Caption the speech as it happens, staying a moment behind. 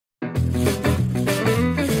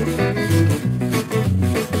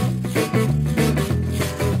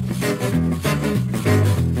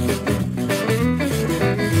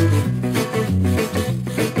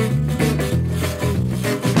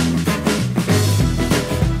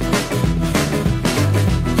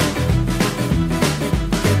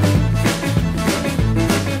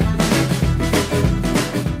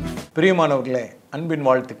பிரியமானவர்களே, அன்பின்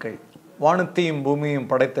வாழ்த்துக்கள். வானத்தையும் பூமியையும்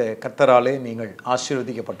படைத்த கர்த்தராலே நீங்கள்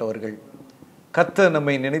ஆசீர்வதிக்கப்பட்டவர்கள். கர்த்தர்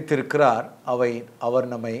நம்மை நினைத்திருக்கிறார், அவர்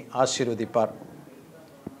நம்மை ஆசீர்வதிப்பார்.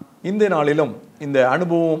 இந்த நாளிலும் இந்த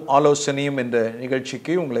அனுபவம் ஆலோசனையும் என்ற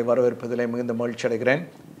நிகழ்ச்சிக்கு உங்களை வரவேற்பதிலே மிகுந்த மகிழ்ச்சி அடைகிறேன்.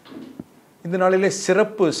 இந்த நாளிலே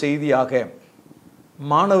சிறப்பு செய்தியாக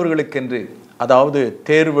மாணவர்களுக்கென்று, அதாவது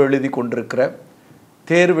தேர்வு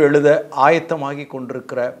எழுத ஆயத்தமாகி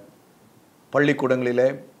கொண்டிருக்கிற பள்ளிக்கூடங்களிலே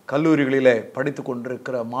கல்லூரிகளிலே படித்து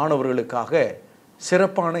கொண்டிருக்கிற மாணவர்களுக்காக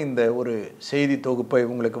சிறப்பான இந்த ஒரு செய்தி தொகுப்பை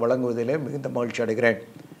உங்களுக்கு வழங்குவதிலே மிகுந்த மகிழ்ச்சி அடைகிறேன்.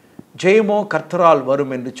 ஜெயமோ கர்த்தரால்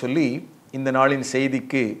வரும் என்று சொல்லி இந்த நாளின்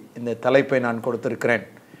செய்திக்கு இந்த தலைப்பை நான் கொடுத்திருக்கிறேன்.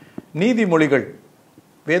 நீதிமொழிகள்,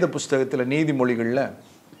 வேத புஸ்தகத்தில் நீதிமொழிகளில்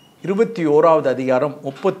 21வது அதிகாரம்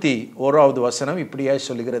 31வது வசனம் இப்படியாக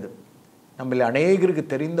சொல்லுகிறது. நம்மள அநேகருக்கு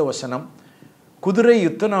தெரிந்த வசனம். குதிரை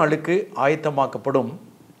யுத்த நாளுக்கு ஆயத்தமாக்கப்படும்,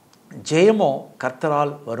 ஜெயமோ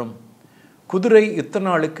கர்த்தரால் வரும். குதிரை யுத்த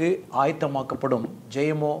நாளுக்கு ஆயத்தமாக்கப்படும்,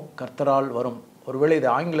 ஜெயமோ கர்த்தரால் வரும். ஒருவேளை இது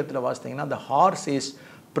ஆங்கிலத்தில் வாசித்தீங்கன்னா, the horse is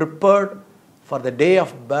prepared for the day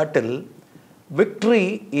of battle, victory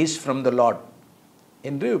is from the Lord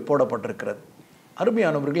என்று போடப்பட்டிருக்கிறது.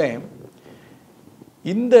 அருமையானவர்களே,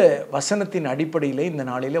 இந்த வசனத்தின் அடிப்படையில் இந்த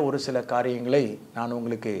நாளில் ஒரு சில காரியங்களை நான்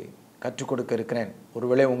உங்களுக்கு கற்றுக் கொடுக்க இருக்கிறேன்.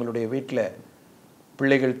 ஒருவேளை உங்களுடைய வீட்டில்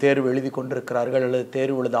பிள்ளைகள் தேர்வு எழுதி கொண்டிருக்கிறார்கள் அல்லது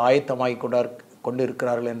தேர்வு எழுத ஆயத்தமாகி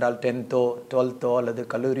கொண்டிருக்கிறார்கள் என்றால் 10th 12th அல்லது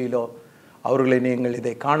கல்லூரியிலோ அவர்களை நீங்கள்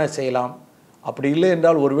இதை காண செய்யலாம். அப்படி இல்லை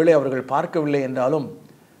என்றால், ஒருவேளை அவர்கள் பார்க்கவில்லை என்றாலும்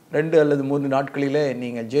 2 அல்லது 3 நாட்களிலே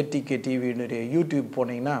நீங்கள் JTK டிவியினுடைய யூடியூப்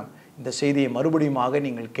போனீங்கன்னா இந்த செய்தியை மறுபடியுமாக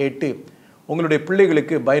நீங்கள் கேட்டு உங்களுடைய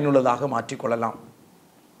பிள்ளைகளுக்கு பயனுள்ளதாக மாற்றிக்கொள்ளலாம்.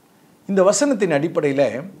 இந்த வசனத்தின் அடிப்படையில்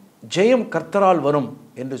ஜெயம் கர்த்தரால் வரும்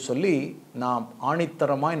என்று சொல்லி நாம்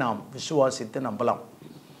ஆணித்தரமாய் நாம் விசுவாசித்து நம்பலாம்.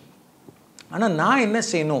 ஆனால் நான் என்ன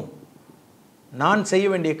செய்யணும்? நான் செய்ய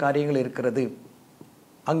வேண்டிய காரியங்கள் இருக்கிறது.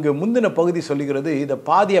 அங்கு முந்தின பகுதி சொல்லுகிறது, இதை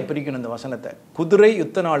பாதியாக பிரிக்கணும் இந்த வசனத்தை. குதிரை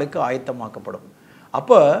யுத்த நாளுக்கு ஆயத்தமாக்கப்படும்.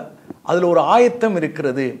 அப்போ அதில் ஒரு ஆயத்தம்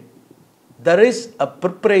இருக்கிறது. there is a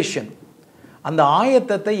preparation. அந்த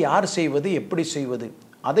ஆயத்தத்தை யார் செய்வது, எப்படி செய்வது,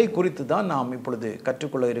 அதை குறித்து தான் நாம் இப்பொழுது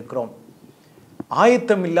கற்றுக்கொள்ள இருக்கிறோம்.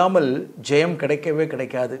 ஆயத்தம் இல்லாமல் ஜெயம் கிடைக்கவே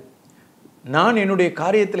கிடைக்காது. நான் என்னுடைய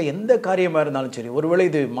காரியத்தில் எந்த காரியமாக இருந்தாலும் சரி, ஒருவேளை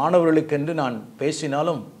இது மாணவர்களுக்கென்று நான்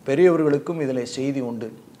பேசினாலும் பெரியவர்களுக்கும் இதில் செய்தி உண்டு.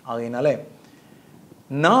 ஆகையினால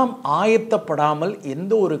நாம் ஆயத்தப்படாமல்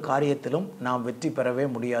எந்த ஒரு காரியத்திலும் நாம் வெற்றி பெறவே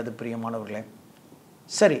முடியாது. பிரியமானவர்களே,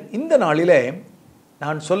 சரி, இந்த நாளிலே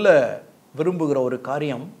நான் சொல்ல விரும்புகிற ஒரு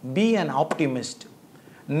காரியம், பி அன் ஆப்டிமிஸ்ட்,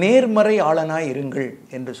 நேர்மறை ஆளனாய் இருங்கள்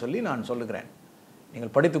என்று சொல்லி நான் சொல்லுகிறேன்.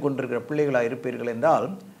 நீங்கள் படித்து கொண்டிருக்கிற பிள்ளைகளாக இருப்பீர்கள் என்றால்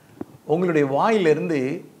உங்களுடைய வாயிலிருந்து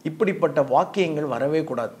இப்படிப்பட்ட வாக்கியங்கள் வரவே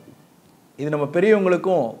கூடாது. இது நம்ம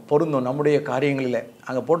பெரியவங்களுக்கும் பொருந்தும். நம்முடைய காரியங்களில்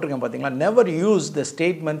அங்கே போட்டிருக்கேன் பார்த்தீங்களா, never use the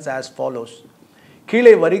statements as follows.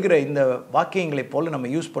 கீழே வருகிற இந்த வாக்கியங்களை போல் நம்ம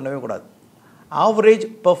யூஸ் பண்ணவே கூடாது. ஆவரேஜ்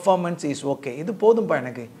பெர்ஃபார்மன்ஸ் இஸ் ஓகே, இது போதும்ப்பா,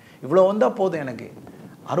 எனக்கு இவ்வளோ வந்தால் போதும், எனக்கு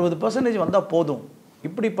 60% வந்தால் போதும்.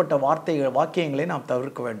 இப்படிப்பட்ட வாக்கியங்களை நாம்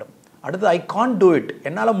தவிர்க்க வேண்டும். அடுத்து, ஐ கான்ட் டூ இட்,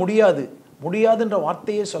 என்னால் முடியாதுன்ற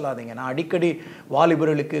வார்த்தையே சொல்லாதீங்க. நான் அடிக்கடி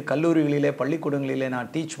வாலிபர்களுக்கு கல்லூரிகளிலே பள்ளிக்கூடங்களிலே நான்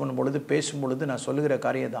டீச் பண்ணும் பொழுது, பேசும் பொழுது நான் சொல்லுகிற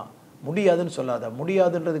காரியம் தான், முடியாதுன்னு சொல்லாத.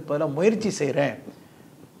 முடியாதுன்றதுக்கு பதிலாக முயற்சி செய்கிறேன்,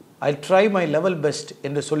 I try my level best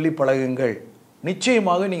என்று சொல்லி பழகுங்கள்.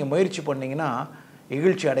 நிச்சயமாக நீங்கள் முயற்சி பண்ணிங்கன்னா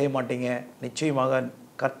இகழ்ச்சி அடைய மாட்டீங்க. நிச்சயமாக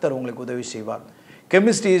கர்த்தர் உங்களுக்கு உதவி செய்வார்.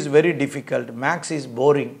 Chemistry is very difficult, maths is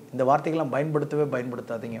boring, இந்த வார்த்தைகள்லாம்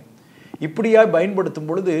பயன்படுத்தாதீங்க. இப்படியாக பயன்படுத்தும்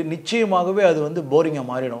பொழுது நிச்சயமாகவே அது போரிங்காக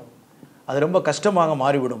மாறிடும், அது ரொம்ப கஷ்டமாக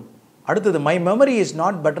மாறிவிடும். அடுத்தது, my memory is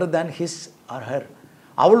not better than his R her,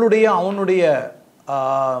 அவனுடைய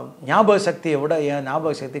ஞாபக சக்தியை விட என்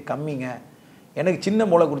ஞாபக சக்தி கம்மிங்க, எனக்கு சின்ன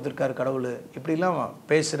மூளை கொடுத்துருக்காரு கடவுள், இப்படிலாம்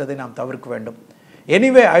பேசுகிறதை நாம் தவிர்க்க வேண்டும்.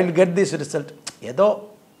 Anyway I will get this result,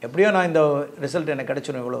 எப்படியோ நான் இந்த ரிசல்ட் எனக்கு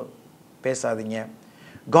கிடைச்சிடும், இவ்வளோ பேசாதீங்க.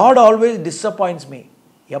 காட் ஆல்வேஸ் டிஸப்பாயிண்ட்ஸ் மீ,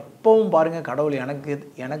 எப்பவும் பாருங்கள் கடவுள்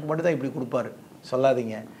எனக்கு மட்டும்தான் இப்படி கொடுப்பாரு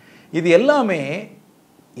சொல்லாதீங்க. இது எல்லாமே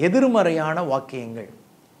எதிர்மறையான வாக்கியங்கள்.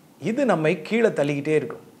 இது நம்மை கீழே தள்ளிக்கிட்டே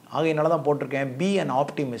இருக்கும். ஆகையினால தான் போட்டிருக்கேன், பி அன்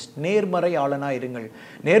ஆப்டிமிஸ்ட், நேர்மறை ஆளனாக இருங்கள்.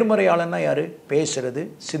 நேர்மறை ஆளனா யார்? பேசுறது,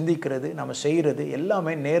 சிந்திக்கிறது, நம்ம செய்கிறது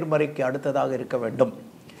எல்லாமே நேர்மறைக்கு அடுத்ததாக இருக்க வேண்டும்.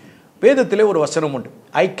 வேதத்திலே ஒரு வசனம் உண்டு,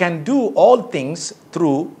 I can do all things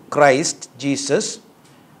through Christ Jesus,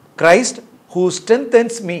 Christ who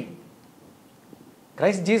strengthens me.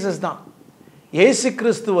 Christ Jesus தான், இயேசு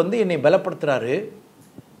கிறிஸ்து என்னை பலப்படுத்துகிறாரு,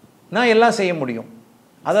 நான் எல்லாம் செய்ய முடியும்.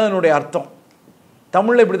 அதான் என்னுடைய அர்த்தம்.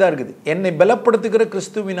 தமிழில் இப்படி தான் இருக்குது, என்னை பலப்படுத்துகிற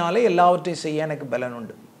கிறிஸ்துவினாலே எல்லாவற்றையும் செய்ய எனக்கு பலன்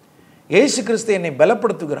உண்டு. இயேசு கிறிஸ்து என்னை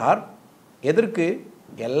பலப்படுத்துகிறார். எதற்கு?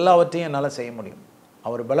 எல்லாவற்றையும் என்னால் செய்ய முடியும்.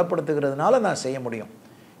 அவர் பலப்படுத்துகிறதுனால நான் செய்ய முடியும்.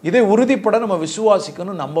 இதை உறுதிப்பட நம்ம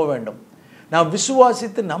விசுவாசிக்கணும், நம்ப வேண்டும். நான்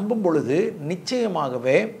விசுவாசித்து நம்பும் பொழுது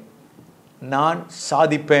நிச்சயமாகவே நான்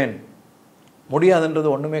சாதிப்பேன். முடியாதுன்றது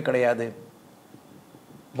ஒன்றுமே கிடையாது.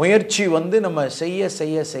 முயற்சி நம்ம செய்ய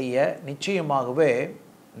செய்ய செய்ய நிச்சயமாகவே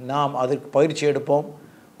நாம் அதற்கு பயிற்சி எடுப்போம்.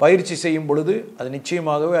 பயிற்சி செய்யும் பொழுது அது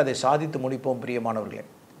நிச்சயமாகவே அதை சாதித்து முடிப்போம். பிரியமானவர்களே,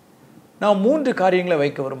 நான் 3 காரியங்களை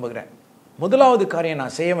வைக்க விரும்புகிறேன். முதலாவது காரியம்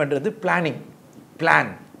நான் செய்ய வேண்டியது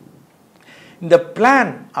பிளான். இந்த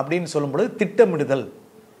பிளான் அப்படின்னு சொல்லும் பொழுது திட்டமிடுதல்.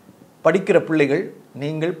 படிக்கிற பிள்ளைகள்,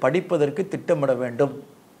 நீங்கள் படிப்பதற்கு திட்டமிட வேண்டும்.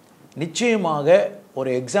 நிச்சயமாக ஒரு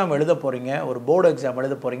எக்ஸாம் எழுத போகிறீங்க, ஒரு போர்டு எக்ஸாம்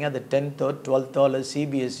எழுத போகிறீங்க. அது 10th 12th அல்லது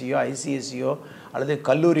சிபிஎஸ்சியோ ஐசிஎஸ்சியோ அல்லது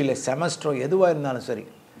கல்லூரியில் செமஸ்டரோ எதுவாக இருந்தாலும் சரி,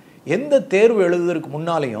 எந்த தேர்வு எழுதுவதற்கு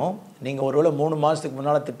முன்னாலேயும் நீங்கள் ஒருவேளை 3 மாதத்துக்கு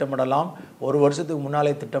முன்னால் திட்டமிடலாம், 1 வருஷத்துக்கு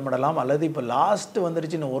முன்னாலே திட்டமிடலாம். அல்லது இப்போ லாஸ்ட்டு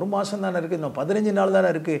வந்துருச்சு, இன்னும் 1 மாதம் தானே இருக்குது, இன்னும் 15 நாள்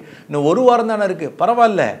தானே இருக்குது, இன்னும் 1 வாரம் தானே இருக்குது,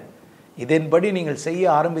 பரவாயில்ல. இதன்படி நீங்கள் செய்ய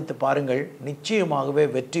ஆரம்பித்து பாருங்கள். நிச்சயமாகவே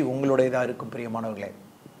வெற்றி உங்களுடையதாக இருக்கும். பிரியமானவர்களே,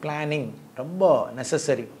 பிளானிங் ரொம்ப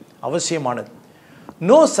நெசசரி, அவசியமானது.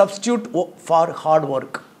 No substitute for hard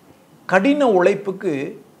work. கடின உழைப்புக்கு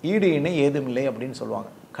ஈடு இணை ஏதுமில்லை அப்படின்னு சொல்லுவாங்க.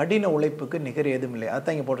 கடின உழைப்புக்கு நிகர் ஏதுமில்லை.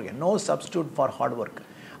 அதான் இங்கே போட்டிருக்கேன், no substitute for hard work.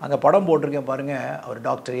 அங்கே படம் போட்டிருக்கேன் பாருங்கள். அவர்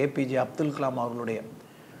டாக்டர் ஏபிஜே அப்துல் கலாம்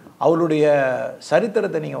அவருடைய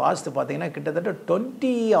சரித்திரத்தை நீங்கள் வாசித்து பார்த்தீங்கன்னா கிட்டத்தட்ட 20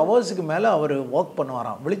 ஹவர்ஸுக்கு மேலே அவர் ஒர்க்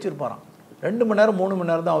பண்ணுவாராம், விழிச்சிருப்பாராம். 2 மணி நேரம் 3 மணி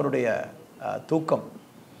நேரம் தான் அவருடைய தூக்கம்.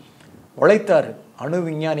 உழைத்தார். அணு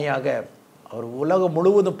விஞ்ஞானியாக அவர் உலகம்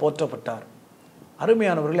முழுவதும் போற்றப்பட்டார்.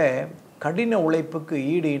 அருமையானவர்களே, கடின உழைப்புக்கு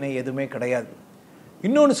ஈடு இணை எதுவுமே கிடையாது.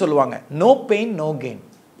 இன்னொன்று சொல்லுவாங்க, நோ பெயின் நோ கெயின்.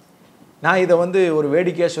 நான் இதை ஒரு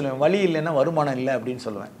வேடிக்கையாக சொல்லுவேன், வலி இல்லைன்னா வருமானம் இல்லை அப்படின்னு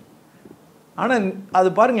சொல்லுவேன். ஆனால் அது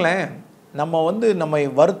பாருங்களேன், நம்ம நம்மை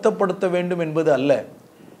வருத்தப்படுத்த வேண்டும் என்பது அல்ல.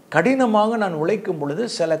 கடினமாக நான் உழைக்கும் பொழுது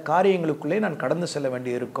சில காரியங்களுக்குள்ளே நான் கடந்து செல்ல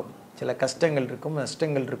வேண்டியது இருக்கும். சில கஷ்டங்கள் இருக்கும்,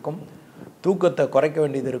 நஷ்டங்கள் இருக்கும், தூக்கத்தை குறைக்க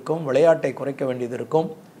வேண்டியது இருக்கும், விளையாட்டை குறைக்க வேண்டியது இருக்கும்,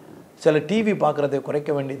 சில டிவி பார்க்குறதை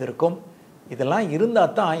குறைக்க வேண்டியது இருக்கும். இதெல்லாம்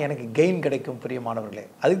இருந்தால் தான் எனக்கு கெயின் கிடைக்கும். பிரியமானவர்களே,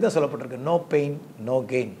 அதுக்கு தான் சொல்லப்பட்டிருக்கு, நோ பெயின் நோ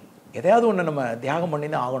கெயின். எதையாவது ஒன்று நம்ம தியாகம் பண்ணி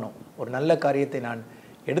தான் ஆகணும். ஒரு நல்ல காரியத்தை நான்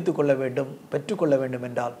எடுத்துக்கொள்ள வேண்டும், பெற்றுக்கொள்ள வேண்டும்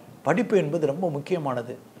என்றால் படிப்பு என்பது ரொம்ப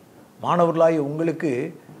முக்கியமானது. மாணவர்களாகி உங்களுக்கு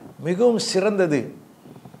மிகவும் சிறந்தது,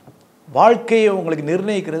 வாழ்க்கையை உங்களுக்கு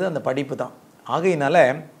நிர்ணயிக்கிறது அந்த படிப்பு தான். ஆகையினால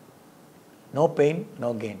நோ பெயின் நோ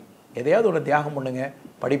கெயின். எதையாவது ஒன்று தியாகம் பண்ணுங்க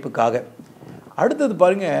படிப்புக்காக. அடுத்தது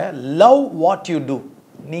பாருங்கள், லவ் வாட் யூ டூ.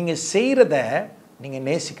 நீங்கள் செய்கிறத நீங்கள்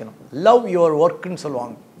நேசிக்கணும். லவ் யுவர் ஒர்க்குன்னு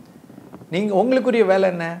சொல்லுவாங்க. உங்களுக்குரிய வேலை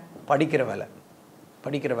என்ன?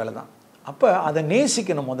 படிக்கிற வேலை தான். அப்போ அதை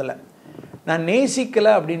நேசிக்கணும். முதல்ல நான்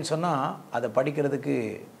நேசிக்கலை அப்படின்னு சொன்னால் அதை படிக்கிறதுக்கு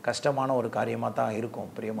கஷ்டமான ஒரு காரியமாக தான் இருக்கும்.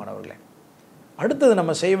 பிரியமானவர்களே, அடுத்தது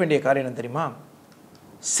நம்ம செய்ய வேண்டிய காரியம் என்ன தெரியுமா?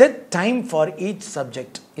 Set time for each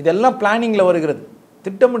subject. இதெல்லாம் பிளானிங்கில் வருகிறது,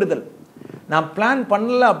 திட்டமிடுதல். நான் பிளான்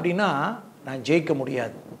பண்ணலை அப்படின்னா நான் ஜெயிக்க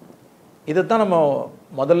முடியாது. இதைத்தான் நம்ம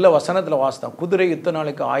முதல்ல வசனத்தில் வாசித்தோம், குதிரை யுத்த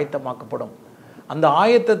நாளுக்கு ஆயத்தமாக்கப்படும். அந்த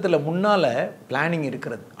ஆயத்தத்தில் முன்னால் பிளானிங்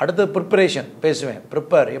இருக்கிறது. அடுத்தது ப்ரிப்பரேஷன் பேசுவேன்,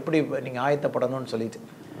 ப்ரிப்பேர் எப்படி நீங்கள் ஆயத்தப்படணும்னு சொல்லிட்டு.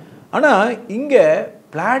 ஆனால் இங்கே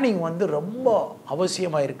பிளானிங் ரொம்ப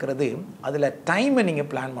அவசியமாக இருக்கிறது. அதில் டைமை நீங்கள்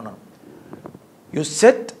பிளான் பண்ணணும். You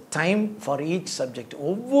said time for each subject.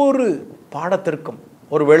 ஒவ்வொரு பாடத்திற்கும்,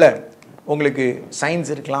 ஒருவேளை உங்களுக்கு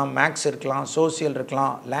சயின்ஸ் இருக்கலாம், மேக்ஸ் இருக்கலாம், சோசியல்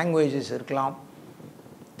இருக்கலாம், லாங்குவேஜஸ் இருக்கலாம்,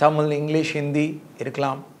 தமிழ் இங்கிலீஷ் ஹிந்தி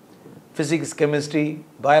இருக்கலாம், physics chemistry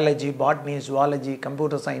biology botany zoology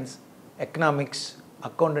computer science economics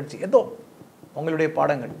accountancy, ஏதோ உங்களுடைய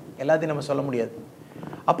பாடங்கள் எல்லாத்தையும் நம்ம சொல்ல முடியாது.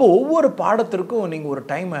 அப்போது ஒவ்வொரு பாடத்திற்கும் நீங்கள் ஒரு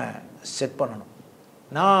டைமை செட் பண்ணணும்.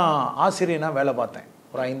 நான் ஆசிரியனாக வேலை பார்த்தேன்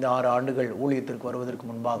ஒரு 5-6 ஆண்டுகள் ஊழியத்திற்கு வருவதற்கு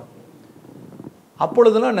முன்பாக.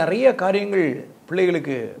 அப்பொழுதெல்லாம் நிறைய காரியங்கள்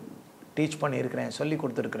பிள்ளைகளுக்கு டீச் பண்ணியிருக்கிறேன், சொல்லி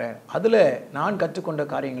கொடுத்துருக்கிறேன். அதில் நான் கற்றுக்கொண்ட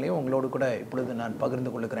காரியங்களையும் உங்களோடு கூட இப்பொழுது நான்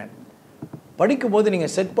பகிர்ந்து கொள்ளுக்கிறேன். படிக்கும்போது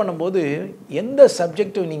நீங்கள் செட் பண்ணும்போது எந்த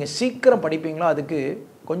சப்ஜெக்ட்டு நீங்கள் சீக்கிரம் படிப்பீங்களோ அதுக்கு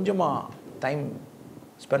கொஞ்சமாக டைம்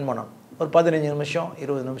ஸ்பெண்ட் பண்ணணும். ஒரு 15 நிமிஷம்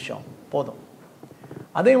 20 நிமிஷம் போதும்.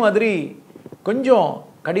 அதே மாதிரி கொஞ்சம்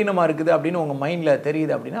கடினமாக இருக்குது அப்படின்னு உங்கள் மைண்டில்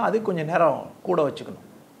தெரியுது அப்படின்னா அது கொஞ்சம் நேரம் கூட வச்சுக்கணும்.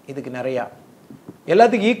 இதுக்கு நிறையா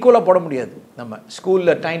எல்லாத்துக்கும் ஈக்குவலாக போட முடியாது. நம்ம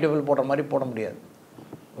ஸ்கூலில் டைம் டேபிள் போடுற மாதிரி போட முடியாது.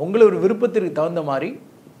 உங்களோட விருப்பத்திற்கு தகுந்த மாதிரி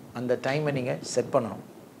அந்த டைமை நீங்கள் செட் பண்ணணும்.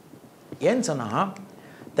 ஏன்னு சொன்னால்,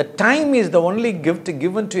 the time is the only gift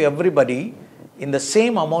given to everybody in the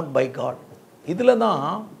same amount by God. இதில் தான்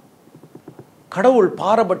கடவுள்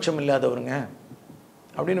பாரபட்சம் இல்லாதவருங்க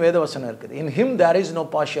அப்படின்னு வேதவசனம் இருக்குது. in him there is no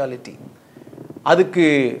partiality. அதுக்கு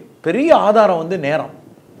பெரிய ஆதாரம் நேரம்.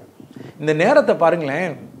 இந்த நேரத்தை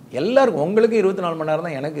பாருங்களேன், எல்லாருக்கும் உங்களுக்கு 24 மணி நேரம்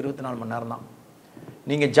தான், எனக்கு 24 மணி நேரம் தான்.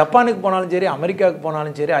 நீங்கள் ஜப்பானுக்கு போனாலும் சரி, அமெரிக்காவுக்கு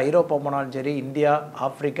போனாலும் சரி, ஐரோப்பா போனாலும் சரி, இந்தியா,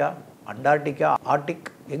 ஆப்பிரிக்கா, அண்டார்டிகா, ஆர்டிக்,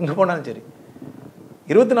 எங்கே போனாலும் சரி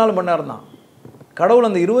 24 மணி நேரம் தான். கடவுள்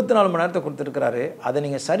அந்த 24 மணி நேரத்தை கொடுத்துருக்கிறாரு. அதை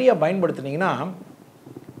நீங்கள் சரியாக பயன்படுத்துனீங்கன்னா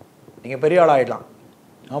நீங்கள் பெரிய ஆள் ஆகிடலாம்.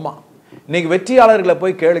 ஆமாம், இன்றைக்கி வெற்றியாளர்களை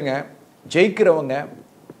போய் கேளுங்க, ஜெயிக்கிறவங்க,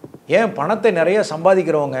 ஏன் பணத்தை நிறைய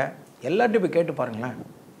சம்பாதிக்கிறவங்க எல்லாத்தையும் போய் கேட்டு பாருங்களேன்.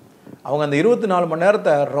 அவங்க அந்த 24 மணி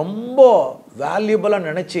நேரத்தை ரொம்ப வேல்யூபிளாக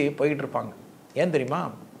நினச்சி போய்கிட்டு இருப்பாங்க. ஏன் தெரியுமா?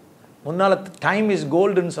 முன்னால் டைம் இஸ்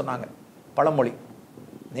கோல்டுன்னு சொன்னாங்க பழமொழி.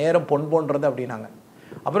 நேரம் பொன் போன்றது அப்படின்னாங்க.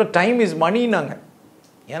 அப்புறம் டைம் இஸ் மணின்னாங்க.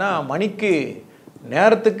 ஏன்னா மணிக்கு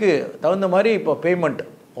நேரத்துக்கு தகுந்த மாதிரி இப்போ பேமெண்ட்.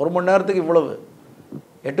 1 மணி நேரத்துக்கு இவ்வளவு,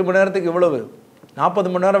 8 மணி நேரத்துக்கு இவ்வளவு,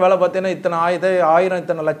 40 மணி நேரம் வேலை பார்த்தீங்கன்னா இத்தனை ஆயிரம்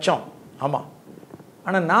இத்தனை லட்சம். ஆமாம்.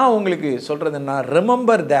 ஆனால் நான் உங்களுக்கு சொல்கிறது என்ன,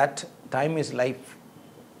 remember that time is life.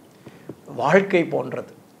 வாழ்க்கை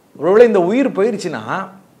போன்றது. ஒருவேளை இந்த உயிர் போயிடுச்சுன்னா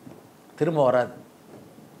திரும்ப வராது,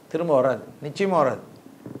 திரும்ப வராது, நிச்சயமாக வராது.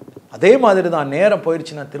 அதே மாதிரி தான் நேரம்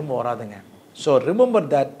போயிடுச்சுன்னா திரும்ப வராதுங்க. So remember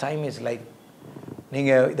that time is life.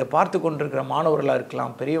 நீங்கள் இதை பார்த்து கொண்டிருக்கிற மாணவர்களாக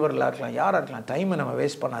இருக்கலாம், பெரியவர்களாக இருக்கலாம், யாராக இருக்கலாம், டைமை நம்ம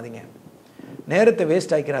வேஸ்ட் பண்ணாதீங்க, நேரத்தை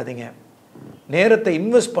வேஸ்ட் ஆக்கிடாதீங்க. நேரத்தை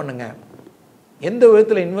இன்வெஸ்ட் பண்ணுங்கள். எந்த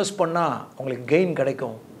விதத்தில் இன்வெஸ்ட் பண்ணால் உங்களுக்கு கெயின்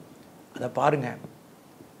கிடைக்கும் அதை பாருங்கள்.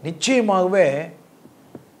 நிச்சயமாகவே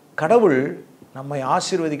கடவுள் நம்மை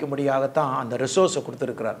ஆசீர்வதிக்கும்படியாகத்தான் அந்த ரிசோர்ஸை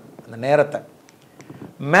கொடுத்துருக்கிறார், அந்த நேரத்தை.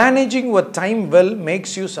 Managing your time well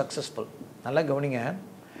makes you successful. நல்லா கவனிங்க,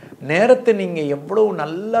 நேரத்தை நீங்கள் எவ்வளோ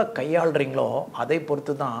நல்லா கையாளுறீங்களோ அதை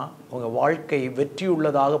பொறுத்து தான் உங்கள் வாழ்க்கை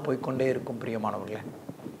வெற்றியுள்ளதாக போய்கொண்டே இருக்கும். பிரியமானவர்களே,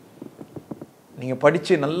 நீங்கள்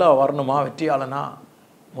படித்து நல்லா வரணுமா, வெற்றியாளனா,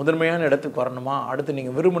 முதன்மையான இடத்துக்கு வரணுமா, அடுத்து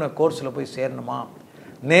நீங்கள் விரும்பின கோர்ஸில் போய் சேரணுமா,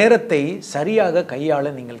 நேரத்தை சரியாக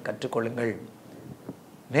கையாள நீங்கள் கற்றுக்கொள்ளுங்கள்.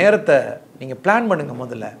 நேரத்தை நீங்கள் பிளான் பண்ணுங்கள்.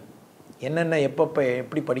 முதல்ல என்னென்ன எப்பப்போ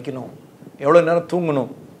எப்படி படிக்கணும், எவ்வளோ நேரம்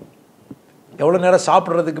தூங்கணும், எவ்வளோ நேரம்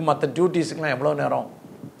சாப்பிட்றதுக்கு, மற்ற டியூட்டிஸுக்கெலாம் எவ்வளோ நேரம்,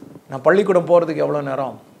 நான் பள்ளிக்கூடம் போகிறதுக்கு எவ்வளோ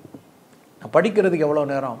நேரம், நான் படிக்கிறதுக்கு எவ்வளோ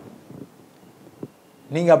நேரம்.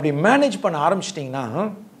 நீங்கள் அப்படி மேனேஜ் பண்ண ஆரம்பிச்சிட்டிங்கன்னா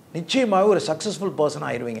நிச்சயமாக ஒரு சக்ஸஸ்ஃபுல் பர்சன்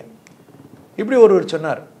ஆயிடுவீங்க. இப்படி ஒருவர்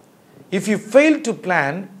சொன்னார், if you fail to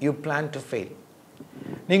plan you plan to fail.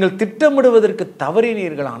 நீங்கள் திட்டமிடுவதற்கு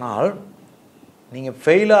தவறினீர்களானால் நீங்கள்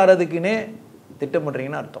ஃபெயில் ஆகிறதுக்குன்னே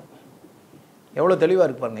திட்டமிடுறீங்கன்னு அர்த்தம். எவ்வளோ தெளிவாக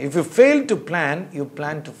இருக்கு பாருங்கள். If you fail to plan you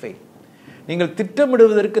plan to fail. நீங்கள்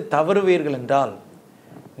திட்டமிடுவதற்கு தவறுவீர்கள் என்றால்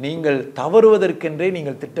நீங்கள் தவறுவதற்கென்றே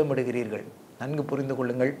நீங்கள் திட்டமிடுகிறீர்கள். நன்கு புரிந்து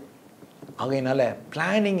கொள்ளுங்கள். ஆகையினால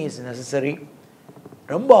பிளானிங் இஸ் நெசசரி.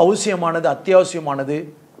 ரொம்ப அவசியமானது, அத்தியாவசியமானது.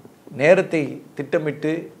 நேரத்தை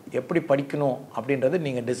திட்டமிட்டு எப்படி படிக்கணும் அப்படின்றது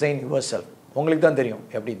நீங்கள் டிசைன் யுவர் செல்ஃப். உங்களுக்கு தான் தெரியும்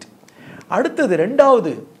எப்படின்ட்டு. அடுத்தது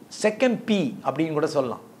ரெண்டாவது, செகண்ட் பி அப்படின்னு கூட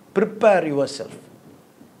சொல்லலாம், ப்ரிப்பேர் யுவர் செல்ஃப்.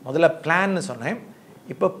 முதல்ல பிளான்னு சொன்னேன்,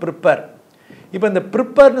 இப்போ ப்ரிப்பேர். இப்போ இந்த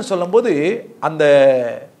ப்ரிப்பேர்னு சொல்லும்போது அந்த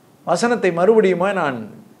வசனத்தை மறுபடியுமா நான்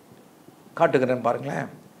காட்டுகிறேன் பாருங்களேன்.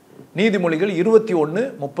 நீதிமொழிகள்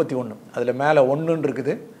 21:31. அதில் மேலே 1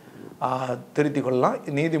 இருக்குது, திருத்தி கொள்ளலாம்.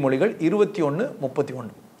 நீதிமொழிகள்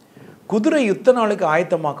 21:31. குதிரை யுத்த நாளுக்கு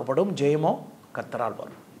ஆயத்தமாக்கப்படும், ஜெயமோ கர்த்தரால்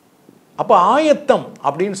வரும். அப்போ ஆயத்தம்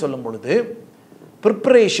அப்படின்னு சொல்லும் பொழுது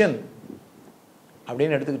ப்ரிப்பரேஷன்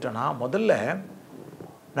அப்படின்னு எடுத்துக்கிட்டோன்னா, முதல்ல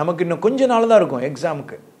நமக்கு இன்னும் கொஞ்ச நாள் தான் இருக்கும்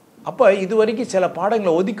எக்ஸாமுக்கு. அப்போ இது வரைக்கும் சில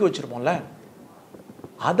பாடங்களை ஒதுக்கி வச்சுருப்போம்ல,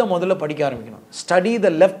 அதை முதல்ல படிக்க ஆரம்பிக்கணும். Study the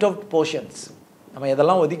left out portions. நம்ம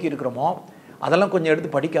எதெல்லாம் ஒதுக்கி இருக்கிறோமோ அதெல்லாம் கொஞ்சம் எடுத்து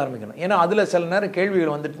படிக்க ஆரம்பிக்கணும். ஏன்னா அதில் சில நேரம்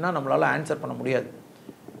கேள்விகள் வந்துட்டுனா நம்மளால் ஆன்சர் பண்ண முடியாது.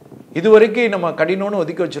 இது வரைக்கும் நம்ம கடினம்னு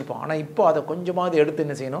ஒதுக்கி வச்சுருப்போம். ஆனால் இப்போ அதை கொஞ்சமாவது எடுத்து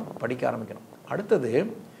என்ன செய்யணும், படிக்க ஆரம்பிக்கணும். அடுத்தது,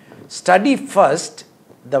 study first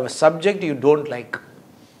the subject you don't like.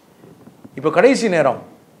 இப்போ கடைசி நேரம்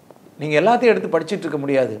நீங்கள் எல்லாத்தையும் எடுத்து படிச்சுட்டு இருக்க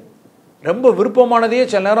முடியாது. ரொம்ப விருப்பமானதையே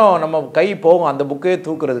சில நேரம் நம்ம கை போகும் அந்த புக்கையே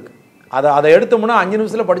தூக்குறதுக்கு. அதை எடுத்தோம்னா 5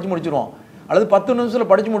 நிமிஷத்தில் படித்து முடிச்சுருவோம், அல்லது 10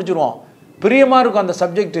 நிமிஷத்தில் படித்து முடிச்சுருவோம். பிரியமாக இருக்கும் அந்த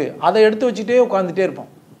சப்ஜெக்ட்டு, அதை எடுத்து வச்சுட்டே உட்காந்துட்டே இருப்போம்.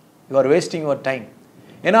 You are wasting your time.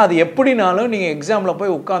 ஏன்னா அது எப்படினாலும் நீங்கள் எக்ஸாமில்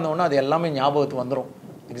போய் உட்காந்தோன்னா அது எல்லாமே ஞாபகத்துக்கு வந்துடும்.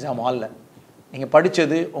 எக்ஸாம் ஹாலில் நீங்கள்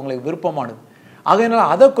படித்தது உங்களுக்கு விருப்பமானது.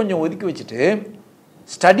 அதனால் அதை கொஞ்சம் ஒதுக்கி வச்சுட்டு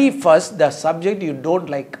study first the subject you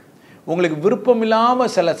don't like. உங்களுக்கு விருப்பம்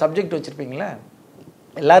இல்லாமல் சில சப்ஜெக்ட் வச்சுருப்பீங்களே,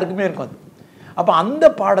 எல்லாருக்குமே இருக்கும் அது. அப்போ அந்த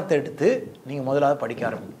பாடத்தை எடுத்து நீங்கள் முதலாவது படிக்க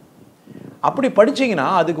ஆரம்பிங்க. அப்படி படிச்சிங்கன்னா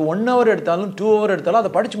அதுக்கு 1 hour எடுத்தாலும் 2 hour எடுத்தாலும்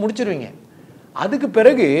அதை படித்து முடிச்சிருவீங்க. அதுக்கு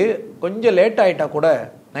பிறகு கொஞ்சம் லேட் ஆகிட்டா கூட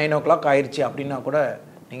 9 o'clock ஆயிடுச்சு அப்படின்னா கூட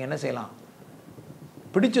நீங்கள் என்ன செய்யலாம்,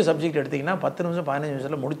 பிடிச்ச சப்ஜெக்ட் எடுத்திங்கன்னா 10 நிமிஷம் 15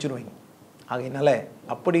 நிமிஷத்தில் முடிச்சிருவீங்க. ஆகையினால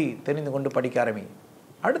அப்படி தெரிந்து கொண்டு படிக்க ஆரம்பிங்க.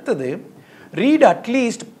 அடுத்தது, read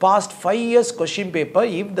at least past 5 years question paper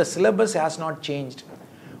if the syllabus has not changed.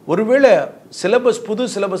 ஒருவேளை சிலபஸ் புது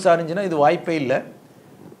சிலபஸாக இருந்துச்சுன்னா இது வாய்ப்பே இல்லை.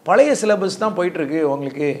 பழைய சிலபஸ் தான் போயிட்டுருக்கு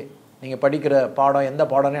உங்களுக்கு. நீங்கள் படிக்கிற பாடம் எந்த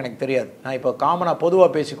பாடம்னு எனக்கு தெரியாது. நான் இப்போ காமனாக பொதுவாக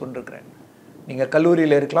பேசி கொண்டிருக்கிறேன். நீங்கள்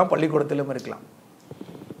கல்லூரியில் இருக்கலாம், பள்ளிக்கூடத்திலும் இருக்கலாம்.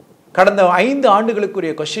 கடந்த 5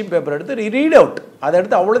 ஆண்டுகளுக்குரிய கொஸ்டின் பேப்பர் எடுத்து ரீட் அவுட், அதை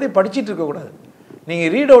எடுத்து அவ்வளோதையும் படிச்சுட்டு இருக்கக்கூடாது.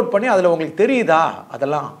 நீங்கள் ரீட் அவுட் பண்ணி அதில் உங்களுக்கு தெரியுதா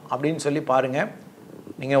அதெல்லாம் அப்படின்னு சொல்லி பாருங்கள்.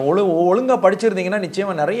 நீங்கள் ஒழுங்காக படிச்சிருந்தீங்கன்னா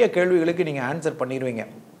நிச்சயமாக நிறைய கேள்விகளுக்கு நீங்கள் ஆன்சர் பண்ணிடுவீங்க.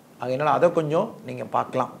 அதனால் அதை கொஞ்சம் நீங்கள்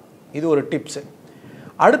பார்க்கலாம். இது ஒரு டிப்ஸு.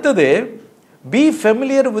 அடுத்தது, B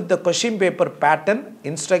familiar with the question paper pattern,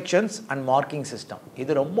 instructions and marking system.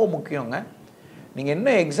 இது ரொம்ப முக்கியங்க. நீங்கள் என்ன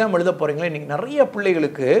எக்ஸாம் எழுத போகிறீங்களோ, இன்றைக்கி நிறைய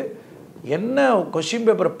பிள்ளைகளுக்கு என்ன கொஸ்டின்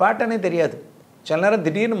பேப்பர் பேட்டர்னே தெரியாது. சில நேரம்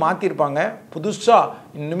திடீர்னு மாற்றிருப்பாங்க, புதுசாக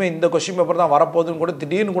இன்னுமே இந்த கொஸ்டின் பேப்பர் தான் வரப்போகுதுன்னு கூட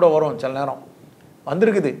திடீர்னு கூட வரும். சில நேரம்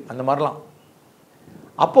வந்திருக்குது அந்த மாதிரிலாம்.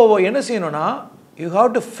 அப்போது என்ன செய்யணும்னா, யூ ஹாவ்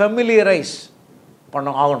டு ஃபெமிலியரைஸ்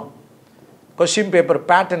ஆகணும். கொஸ்டின் பேப்பர்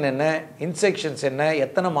பேட்டர்ன் என்ன, இன்ஸ்ட்ரக்ஷன்ஸ் என்ன,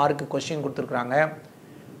 எத்தனை மார்க்கு கொஸ்டின் கொடுத்துருக்குறாங்க,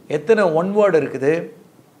 எத்தனை ஒன் வேர்டு இருக்குது,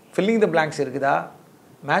 ஃபில்லிங் த பிளாங்க்ஸ் இருக்குதா,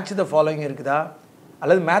 மேட்ச் த ஃபாலோயிங் இருக்குதா,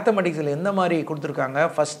 அல்லது மேத்தமெட்டிக்ஸில் எந்த மாதிரி கொடுத்துருக்காங்க,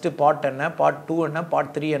 ஃபஸ்ட்டு பார்ட் என்ன, பார்ட் 2 என்ன,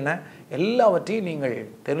 பார்ட் 3 என்ன, எல்லாவற்றையும் நீங்கள்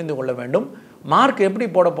தெரிந்து கொள்ள வேண்டும். மார்க் எப்படி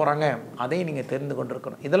போட போகிறாங்க அதையும் நீங்கள் தெரிந்து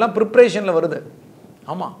கொண்டிருக்கணும். இதெல்லாம் ப்ரிப்ரேஷனில் வருது.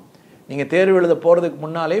 ஆமாம், நீங்கள் தேர்வு எழுத போகிறதுக்கு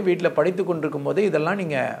முன்னாலே வீட்டில் படித்து கொண்டிருக்கும் போதே இதெல்லாம்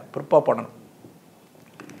நீங்கள் ப்ரிப்பேர் பண்ணணும்.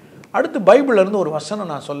 அடுத்து பைபிளிலிருந்து ஒரு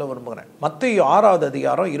வசனம் நான் சொல்ல விரும்புகிறேன். மத்தேயு 6வது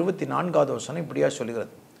அதிகாரம் 24வது வசனம் இப்படியா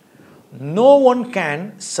சொல்லுகிறது, no one can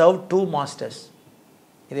serve 2 masters.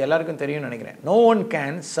 இது எல்லாருக்கும் தெரியும்னு நினைக்கிறேன். No one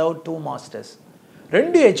can serve 2 masters.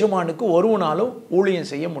 2 எஜமானுக்கு ஒருவனாலும் ஊழியம்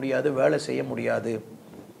செய்ய முடியாது, வேலை செய்ய முடியாது.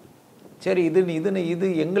 சரி, இது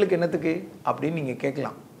எங்களுக்கு என்னத்துக்கு அப்படின்னு நீங்கள்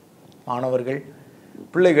கேட்கலாம். மாணவர்கள்,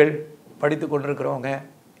 பிள்ளைகள், படித்து கொண்டிருக்கிறவங்க,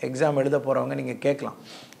 எக்ஸாம் எழுத போகிறவங்க நீங்கள் கேட்கலாம்.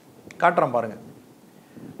 காட்டுறேன் பாருங்கள்.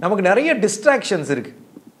 நமக்கு நிறைய டிஸ்ட்ராக்ஷன்ஸ் இருக்குது.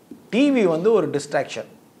 டிவி ஒரு distraction,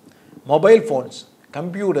 mobile phones,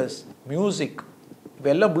 computers, music, இப்போ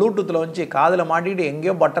எல்லாம் ப்ளூடூத்தில் வந்துச்சு, காதில் மாட்டிக்கிட்டு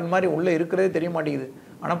எங்கேயோ பட்டன் மாதிரி உள்ளே இருக்கிறதே தெரிய மாட்டேங்குது.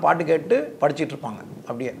 ஆனால் பாட்டு கேட்டு படிச்சுட்டு இருப்பாங்க.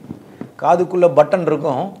 அப்படியே காதுக்குள்ளே பட்டன்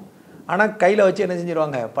இருக்கும், ஆனால் கையில் வச்சு என்ன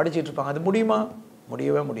செஞ்சிருவாங்க, படிச்சுட்டு இருப்பாங்க. அது முடியுமா?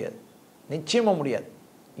 முடியவே முடியாது, நிச்சயமாக முடியாது.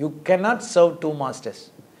 You cannot serve 2 masters.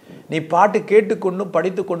 நீ பாட்டு கேட்டுக்கொண்டு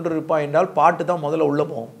படித்து கொண்டு இருப்பாய் என்றால் பாட்டு தான் முதல்ல உள்ளே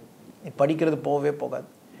போகும், நீ படிக்கிறது போகவே போகாது.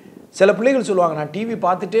 சில பிள்ளைகள் சொல்லுவாங்க, நான் டிவி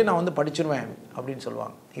பார்த்துட்டே நான் படிச்சிருவேன் அப்படின்னு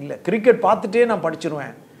சொல்லுவாங்க. இல்லை, கிரிக்கெட் பார்த்துட்டே நான்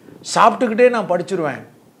படிச்சிருவேன், சாப்பிட்டுக்கிட்டே நான் படிச்சிருவேன்.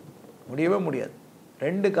 முடியவே முடியாது.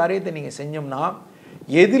 2 காரியத்தை நீங்கள் செஞ்சோம்னா,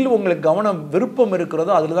 எதில் உங்களுக்கு கவனம் விருப்பம்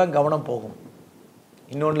இருக்கிறதோ அதில் தான் கவனம் போகும்,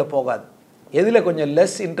 இன்னொன்றில் போகாது. எதில் கொஞ்சம்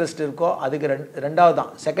லெஸ் இன்ட்ரெஸ்ட் இருக்கோ அதுக்கு ரெண்டாவது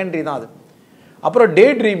தான், செகண்டரி தான் அது. அப்புறம் டே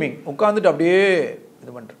ட்ரீமிங், உட்காந்துட்டு அப்படியே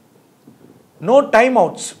இது பண்ணுறோம். No time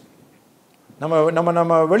outs.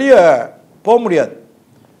 நம்ம வெளியே போக முடியாது,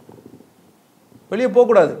 வெளியே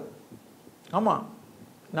போகக்கூடாது. ஆமாம்,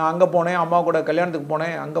 நான் அங்கே போனேன், அம்மா கூட கல்யாணத்துக்கு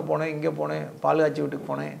போனேன், அங்கே போனேன், இங்கே போனேன், பால் காய்ச்சி வீட்டுக்கு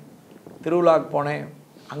போனேன், திருவிழாவுக்கு போனேன்,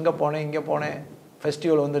 அங்கே போனேன், இங்கே போனேன்,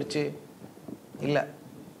 ஃபெஸ்டிவல் வந்துருச்சு. இல்லை,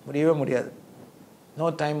 முடியவே முடியாது. No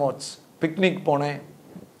time outs. பிக்னிக் போனேன்,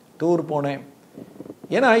 டூர் போனேன்.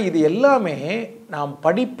 ஏன்னா இது எல்லாமே நாம்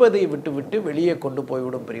படிப்பதை விட்டு விட்டு வெளியே கொண்டு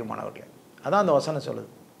போய்விடும் பிரியமானவர்களே. அதான் அந்த வசனம் சொல்லுது.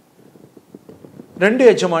 2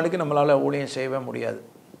 எஜமானுக்கு நம்மளால் ஊழியம் செய்யவே முடியாது.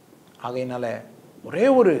 ஆகையினால ஒரே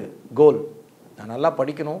ஒரு கோல், நான் நல்லா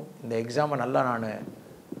படிக்கணும், இந்த எக்ஸாமை நல்லா நான்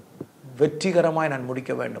வெற்றிகரமாக நான்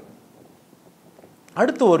முடிக்க வேண்டும்.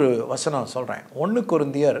 அடுத்து ஒரு வசனம் சொல்கிறேன். 1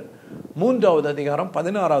 கொரிந்தியர் 3வது அதிகாரம்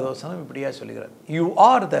 16வது வசனம் இப்படியா சொல்லுகிறது, you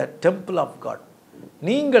are the temple of God.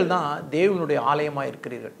 நீங்கள் தான் தேவனுடைய ஆலயமாக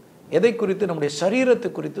இருக்கிறீர்கள். எதை குறித்து? நம்முடைய சரீரத்தை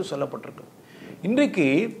குறித்து சொல்லப்பட்டிருக்கு. இன்றைக்கு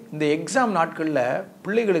இந்த எக்ஸாம் நாட்களில்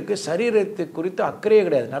பிள்ளைகளுக்கு சரீரத்தை குறித்து அக்கறையே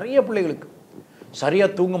கிடையாது. நிறைய பிள்ளைகளுக்கு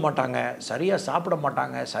சரியாக தூங்க மாட்டாங்க, சரியாக சாப்பிட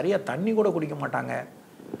மாட்டாங்க, சரியாக தண்ணி கூட குடிக்க மாட்டாங்க.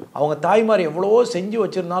 அவங்க தாய்மார் எவ்வளவோ செஞ்சு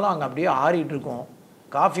வச்சுருந்தாலும் அங்கே அப்படியே ஆறிட்டு இருக்கும்.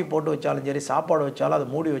 காஃபி போட்டு வச்சாலும் சரி, சாப்பாடு வச்சாலும் அதை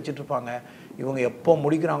மூடி வச்சுட்ருப்பாங்க. இவங்க எப்போ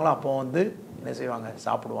முடிக்கிறாங்களோ அப்போ என்ன செய்வாங்க,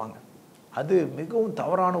 சாப்பிடுவாங்க. அது மிகவும்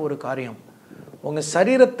தவறான ஒரு காரியம். உங்கள்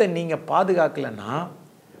சரீரத்தை நீங்கள் பாதுகாக்கலைன்னா,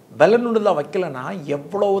 பலனுள்ளதாக வைக்கலைன்னா,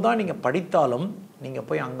 எவ்வளவு தான் நீங்கள் படித்தாலும் நீங்கள்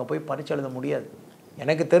போய் அங்கே போய் பரீட்சை எழுத முடியாது.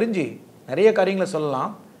 எனக்கு தெரிஞ்சு நிறைய காரியங்களை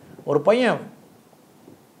சொல்லலாம். ஒரு பையன்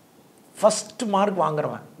ஃபஸ்ட் மார்க்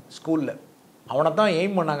வாங்குறவன் ஸ்கூலில், அவனை தான்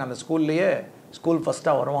எய்ம் பண்ணாங்க அந்த ஸ்கூல்லையே, ஸ்கூல்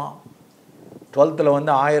ஃபஸ்ட்டாக வருவான். 12th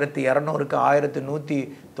 1200க்கு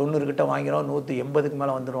 1190 கிட்ட வாங்கிறோம், 180க்கு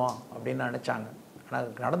மேலே வந்துடுவான் அப்படின்னு நினச்சாங்க. ஆனால்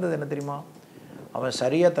நடந்தது என்ன தெரியுமா? அவன்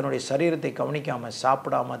சரியாக தன்னுடைய சரீரத்தை கவனிக்காமல்,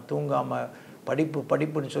 சாப்பிடாமல், தூங்காமல்,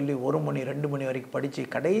 படிப்புன்னு சொல்லி 1 மணி 2 மணி வரைக்கும் படித்து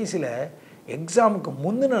கடைசியில் எக்ஸாமுக்கு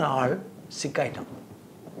முந்தின நாள் சிக்காயிட்டான்.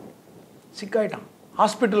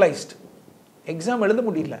 ஹாஸ்பிட்டலைஸ்டு. எக்ஸாம் எழுத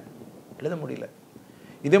முடியல.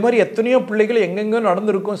 இதே மாதிரி எத்தனையோ பிள்ளைகள் எங்கெங்கோ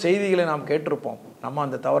நடந்திருக்கும், செய்திகளை நாம் கேட்டிருப்போம். நம்ம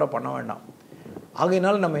அந்த தவறை பண்ண வேண்டாம்.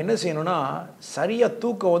 ஆகையினால நம்ம என்ன செய்யணும்னா, சரியாக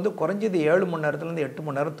தூக்கம் வந்து குறைஞ்சது 7 மணி நேரத்துலேருந்து 8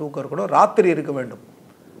 மணி நேரம் தூக்கம் இருக்கணும். ராத்திரி இருக்க வேண்டும்.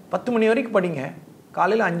 10 மணி வரைக்கும் படிங்க,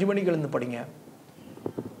 காலையில் 5 மணிக்கு எழுந்து படிங்க.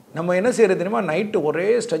 நம்ம என்ன செய்கிறது தெரியுமா, நைட்டு ஒரே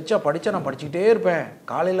ஸ்ட்ரெச்சாக படித்தா நான் படிச்சுக்கிட்டே இருப்பேன்,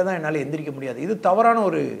 காலையில் தான் என்னால் எந்திரிக்க முடியாது. இது தவறான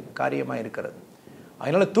ஒரு காரியமாக இருக்கிறது.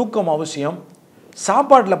 அதனால் தூக்கம் அவசியம்.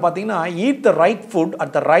 சாப்பாட்டில் பார்த்தீங்கன்னா, eat the right foot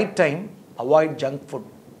at the right time, avoid junk food.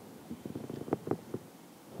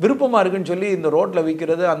 விருப்பமாக இருக்குன்னு சொல்லி இந்த ரோட்டில்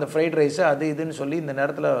விற்கிறது அந்த ஃப்ரைட் ரைஸு அது இதுன்னு சொல்லி இந்த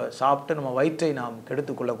நேரத்தில் சாப்பிட்டு நம்ம வயிற்றை நாம்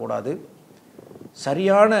கெடுத்துக்கொள்ளக்கூடாது.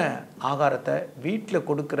 சரியான ஆகாரத்தை வீட்டில்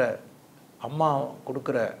கொடுக்குற அம்மா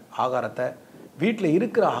கொடுக்குற ஆகாரத்தை, வீட்டில்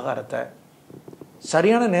இருக்கிற ஆகாரத்தை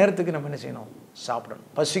சரியான நேரத்துக்கு நம்ம என்ன செய்யணும், சாப்பிடணும்.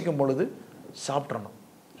 பசிக்கும் பொழுது சாப்பிட்றணும்,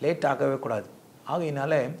 லேட் ஆகவே கூடாது.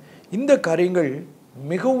 ஆகையினால இந்த காரியங்கள்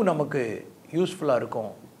மிகவும் நமக்கு யூஸ்ஃபுல்லாக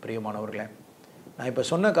இருக்கும் பிரியமானவர்களே. நான் இப்போ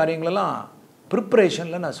சொன்ன காரியங்களெல்லாம்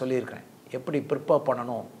ப்ரிப்ரேஷனில் நான் சொல்லியிருக்கிறேன், எப்படி ப்ரிப்பேர்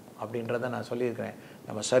பண்ணணும் அப்படின்றத நான் சொல்லியிருக்கிறேன்.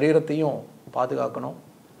 நம்ம சரீரத்தையும் பாதுகாக்கணும்,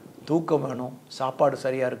 தூக்கம் வேணும், சாப்பாடு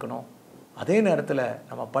சரியாக இருக்கணும். அதே நேரத்தில்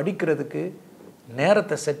நம்ம படிக்கிறதுக்கு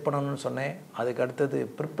நேரத்தை செட் பண்ணணும்னு சொன்னேன். அதுக்கு அடுத்தது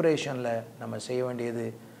ப்ரிப்ரேஷனில் நம்ம செய்ய வேண்டியது,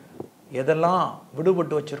 எதெல்லாம்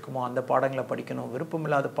விடுபட்டு வச்சுருக்கோமோ அந்த பாடங்களை படிக்கணும்.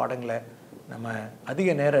 விருப்பமில்லாத பாடங்களை நம்ம அதிக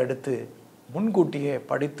நேரம் எடுத்து முன்கூட்டியே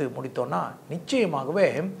படித்து முடித்தோன்னா நிச்சயமாகவே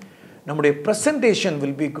நம்முடைய presentation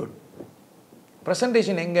will be good.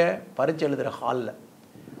 Presentation எங்கே, பரீட்சை எழுதுகிற ஹாலில்.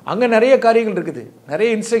 அங்கே நிறைய காரியங்கள் இருக்குது, நிறைய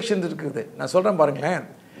இன்ஸ்ட்ரக்ஷன்ஸ் இருக்குது. நான் சொல்கிறேன் பாருங்களேன்.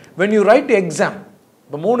 when you write எக்ஸாம்,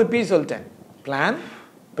 இப்போ 3 P சொல்லிட்டேன், பிளான்,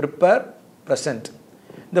 ப்ரிப்பேர், ப்ரெசன்ட்.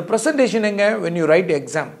 இந்த ப்ரெசன்டேஷன் எங்கே, when you write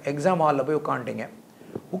exam, exam ஹாலில் போய் உட்காந்துட்டீங்க.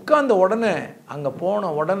 உட்கார்ந்த உடனே அங்கே போன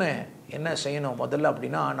உடனே என்ன செய்யணும் முதல்ல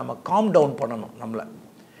அப்படின்னா, நம்ம காம் டவுன் பண்ணணும் நம்மளை.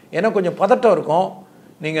 ஏன்னா கொஞ்சம் பதட்டம் இருக்கும்.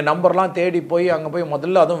 நீங்கள் நம்பர்லாம் தேடி போய் அங்கே போய்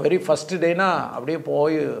முதல்ல, அதுவும் வெரி ஃபஸ்ட்டு டேனா அப்படியே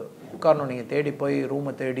போய் உட்காரணும். நீங்கள் தேடி போய்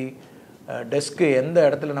ரூமை தேடி, டெஸ்க்கு எந்த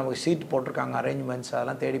இடத்துல நமக்கு சீட் போட்டிருக்காங்க, அரேஞ்ச்மெண்ட்ஸ்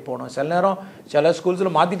அதெல்லாம் தேடி போகணும். சில நேரம் சில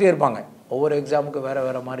ஸ்கூல்ஸில் மாற்றிட்டே இருப்பாங்க, ஒவ்வொரு எக்ஸாமுக்கு வேறு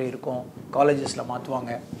வேறு மாதிரி இருக்கும், காலேஜஸில்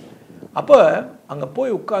மாற்றுவாங்க. அப்போ அங்கே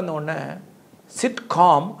போய் உட்கார்ந்த உடனே chit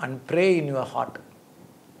com and pray in your heart.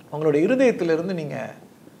 உங்களோட இருதயத்திலிருந்து நீங்கள்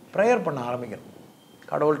ப்ரேயர் பண்ண ஆரம்பிக்கணும்.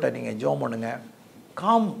 கடவுள்கிட்ட நீங்கள் ஜெபம் பண்ணுங்க,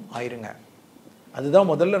 காம் ஆயிருங்க.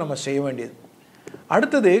 அதுதான் முதல்ல நம்ம செய்ய வேண்டியது.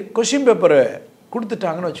 அடுத்தது கொஷின் பேப்பரை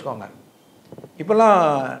கொடுத்துட்டாங்கன்னு வச்சுக்கோங்க. இப்போல்லாம்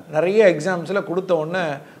நிறைய எக்ஸாம்ஸில் கொடுத்த உடனே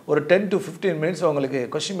ஒரு 10 to 15 மினிட்ஸ் உங்களுக்கு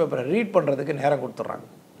கொஷின் பேப்பரை ரீட் பண்ணுறதுக்கு நேரம் கொடுத்துட்றாங்க.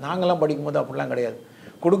 நாங்கள்லாம் படிக்கும்போது அப்படிலாம் கிடையாது.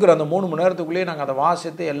 கொடுக்குற அந்த 3 மணி நேரத்துக்குள்ளேயே நாங்கள் அதை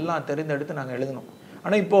வாசித்து எல்லாம் தெரிந்தெடுத்து நாங்கள் எழுதணும்.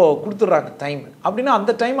 ஆனால் இப்போது கொடுத்துட்றாங்க டைம். அப்படின்னா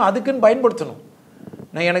அந்த டைம் அதுக்குன்னு பயன்படுத்தணும்.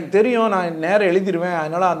 நான் எனக்கு தெரியும், நான் நேரம் எழுதிடுவேன்,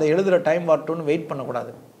 அதனால் அந்த எழுதுகிற டைம் வரட்டும்னு வெயிட்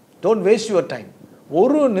பண்ணக்கூடாது. Don't waste your time.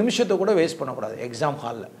 ஒரு நிமிஷத்தை கூட வேஸ்ட் பண்ணக்கூடாது. எக்ஸாம்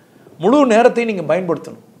ஹாலில் முழு நேரத்தையும் நீங்கள்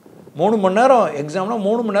பயன்படுத்தணும். 3 மணி நேரம் எக்ஸாம்னா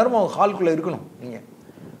 3 மணி நேரம் அவங்க ஹால்குள்ளே இருக்கணும். நீங்கள்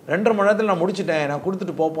 2.5 மணி நேரத்தில் நான் முடிச்சுட்டேன், நான்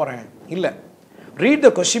கொடுத்துட்டு போகிறேன் இல்லை. Read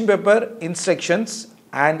the question paper instructions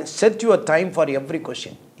and set your time for every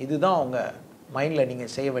question. இதுதான் அவங்க மைண்டில்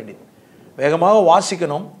நீங்கள் செய்ய வேண்டியது. வேகமாக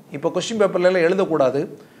வாசிக்கணும். இப்போ கொஷின் பேப்பர்லாம் எழுதக்கூடாது.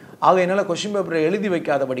 ஆகையினால கொஷின் பேப்பரை எழுதி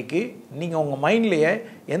வைக்காதபடிக்கு நீங்கள் உங்கள் மைண்ட்லேயே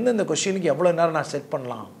எந்தெந்த கொஷினுக்கு எவ்வளோ நேரம் நான் செட்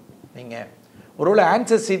பண்ணலாம். நீங்கள் ஒருவேளை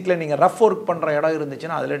ஆன்சர் சீட்டில் நீங்கள் ரஃப் ஒர்க் பண்ணுற இடம்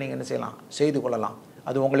இருந்துச்சுன்னா அதில் நீங்கள் என்ன செய்யலாம், செய்து கொள்ளலாம்.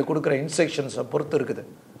 அது உங்களுக்கு கொடுக்குற இன்ஸ்ட்ரக்ஷன்ஸை பொறுத்து இருக்குது,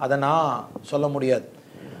 அதை நான் சொல்ல முடியாது.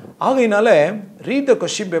 ஆகையினால read the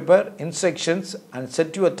question paper instructions and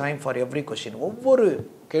set your time for every question. ஒவ்வொரு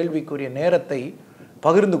கேள்விக்குரிய நேரத்தை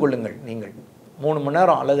பகிர்ந்து கொள்ளுங்கள். நீங்கள் 3 மணி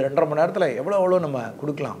நேரம் அல்லது 2.5 மணி நேரத்தில் எவ்வளோ நம்ம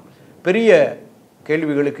கொடுக்கலாம். பெரிய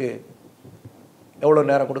கேள்விகளுக்கு எவ்வளோ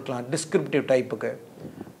நேரம் கொடுக்கலாம், டிஸ்கிரிப்டிவ் டைப்புக்கு,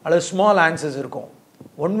 அல்லது ஸ்மால் ஆன்சர்ஸ் இருக்கும்,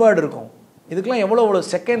 1 வேர்டு இருக்கும். இதுக்கெல்லாம் எவ்வளோ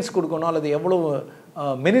செகண்ட்ஸ் கொடுக்கணும் அல்லது எவ்வளோ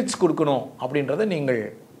மினிட்ஸ் கொடுக்கணும் அப்படின்றத நீங்கள்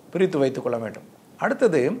பிரித்து வைத்துக்கொள்ள வேண்டும்.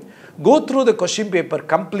 அடுத்தது, go through the question paper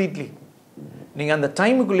completely. நீங்கள் அந்த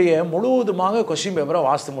டைமுக்குள்ளேயே முழுவதுமாக கொஷின் பேப்பரை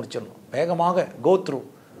வாசித்து முடிச்சிடணும். வேகமாக கோ த்ரூ,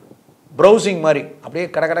 ப்ரௌசிங் மாதிரி அப்படியே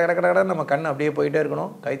கட கட கட கட நம்ம கண் அப்படியே போயிட்டே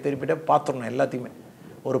இருக்கணும். கை திருப்பிட்டே பார்த்துடணும் எல்லாத்தையுமே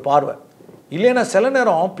ஒரு பார்வை. இல்லைன்னா சில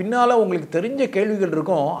நேரம் பின்னால் உங்களுக்கு தெரிஞ்ச கேள்விகள்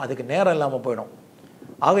இருக்கும், அதுக்கு நேரம் இல்லாமல் போயிடும்.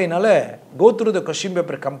 ஆகையினால go through the question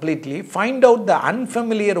paper completely, find out the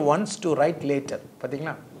unfamiliar once to right later.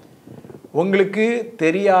 பார்த்தீங்களா, உங்களுக்கு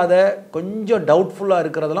தெரியாத கொஞ்சம் டவுட்ஃபுல்லாக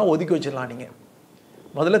இருக்கிறதெல்லாம் ஒதுக்கி வச்சிடலாம். நீங்கள்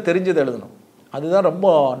முதல்ல தெரிஞ்சதை எழுதணும், அதுதான் ரொம்ப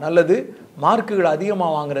நல்லது. மார்க்குகள்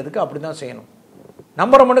அதிகமாக வாங்குறதுக்கு அப்படி தான் செய்யணும்.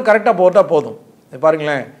 நம்பரை மட்டும் கரெக்டாக போட்டால் போதும்.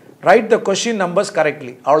 பாருங்களேன், right the question numbers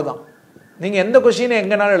correctly, அவ்வளோதான். நீங்கள் எந்த கொஷினை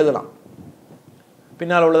எங்கேனாலும் எழுதலாம்.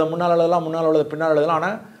 பின்னால் உள்ளதை முன்னால் எழுதலாம், முன்னால் உள்ளதை பின்னால் எழுதலாம்.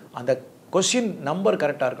 ஆனால் அந்த கொஷின் நம்பர்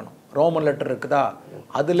கரெக்டாக இருக்கணும். ரோமன் லெட்டர் இருக்குதா,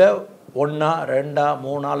 அதில் 1, 2,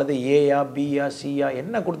 3 அல்லது ஏயா பியா சியா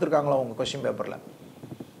என்ன கொடுத்துருக்காங்களோ உங்கள் கொஷின் பேப்பரில்,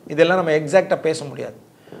 இதெல்லாம் நம்ம எக்ஸாக்டாக பேச முடியாது.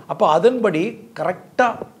 அப்போ அதன்படி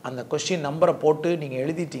கரெக்டாக அந்த கொஸ்டின் நம்பரை போட்டு நீங்கள்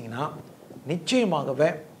எழுதிட்டிங்கன்னா நிச்சயமாகவே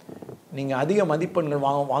நீங்கள் அதிக மதிப்பெண்கள்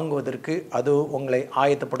வாங்குவதற்கு அது உங்களை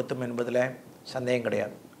ஆயத்தப்படுத்தும் என்பதில் சந்தேகம்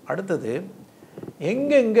கிடையாது. அடுத்தது,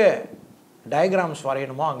 எங்கெங்கே டயக்ராம்ஸ்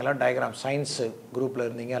வரையணுமோ அங்கெல்லாம் டயக்ராம், சயின்ஸு குரூப்பில்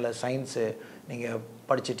இருந்தீங்க அல்லது சயின்ஸு நீங்கள்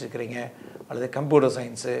படிச்சிட்ருக்கிறீங்க அல்லது கம்ப்யூட்டர்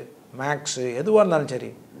சயின்ஸு, மேக்ஸு, எதுவாக இருந்தாலும்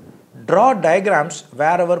சரி, ட்ரா டயக்ராம்ஸ்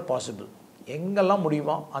வேர் எவர் பாசிபிள். எங்கெல்லாம்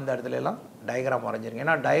முடியுமோ அந்த இடத்துலலாம் டயக்ராம் வரைஞ்சிருங்க.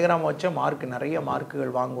 ஏன்னா டயக்ராம் வச்ச நிறைய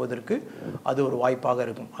மார்க்குகள் வாங்குவதற்கு அது ஒரு வாய்ப்பாக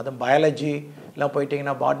இருக்கும். அதுவும் பயாலஜி எல்லாம்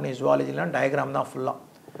போயிட்டிங்கன்னா, பாட்னி, ஜுவாலஜிலாம் டயக்ராம் தான் ஃபுல்லாக.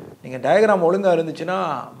 நீங்கள் டயக்ராம் ஒழுங்காக இருந்துச்சுன்னா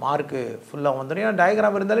மார்க்கு ஃபுல்லாக வந்துடும். ஏன்னா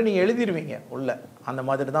டயக்ராம் இருந்தாலே நீங்கள் எழுதிடுவீங்க உள்ள, அந்த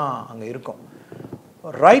மாதிரி தான் அங்கே இருக்கும்.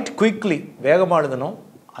 ரைட் குயிக்லி, வேகமாக எழுதணும்,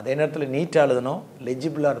 அதே நேரத்தில் நீட்டாக எழுதணும்,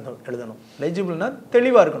 லெஜிபிளாக எழுதணும். லெஜிபிள்னால்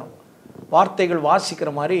தெளிவாக இருக்கணும், வார்த்தைகள் வாசிக்கிற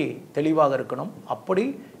மாதிரி தெளிவாக இருக்கணும். அப்படி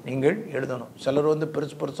நீங்கள் எழுதணும். சிலர்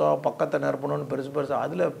பெருசு பெருசாக பக்கத்தை நிரப்பணும்னு பெருசாக,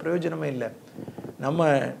 அதில் பிரயோஜனமே இல்லை. நம்ம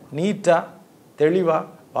நீட்டாக தெளிவாக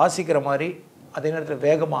வாசிக்கிற மாதிரி அதே நேரத்தில்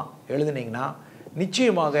வேகமாக எழுதுனீங்கன்னா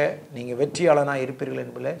நிச்சயமாக நீங்கள் வெற்றியாளனாக இருப்பீர்கள்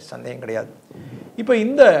என்பதில் சந்தேகம் கிடையாது. இப்போ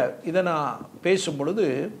இதை நான் பேசும் பொழுது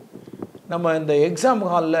நம்ம இந்த எக்ஸாம்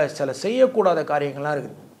ஹாலில் சில செய்யக்கூடாத காரியங்கள்லாம்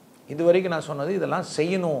இருக்குது. இது வரைக்கும் நான் சொன்னது இதெல்லாம்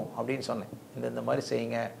செய்யணும் அப்படின்னு சொன்னேன். இந்த மாதிரி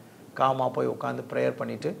செய்யுங்க, காமாக போய் உட்காந்து ப்ரேயர்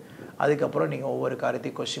பண்ணிவிட்டு அதுக்கப்புறம் நீங்கள் ஒவ்வொரு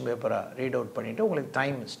காரியத்தையும் கொஸ்டின் பேப்பரை ரீட் அவுட் பண்ணிவிட்டு உங்களுக்கு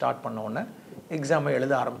டைம் ஸ்டார்ட் பண்ண உடனே எக்ஸாமை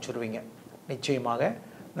எழுத ஆரம்பிச்சுருவீங்க. நிச்சயமாக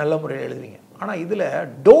நல்ல முறையில் எழுதுவீங்க. ஆனால் இதில்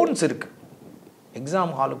டோன்ட்ஸ் இருக்குது.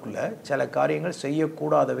 எக்ஸாம் ஹாலுக்குள்ளே சில காரியங்கள்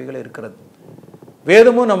செய்யக்கூடாதவைகள் இருக்கிறது.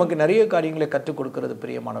 வேதமும் நமக்கு நிறைய காரியங்களை கற்றுக் கொடுக்கறது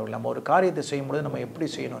பிரியமானவர்கள். நம்ம ஒரு காரியத்தை செய்யும்போது நம்ம எப்படி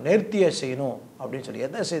செய்யணும், நேர்த்தியாக செய்யணும் அப்படின்னு சொல்லி,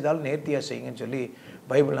 எதை செய்தாலும் நேர்த்தியாக செய்யுங்கன்னு சொல்லி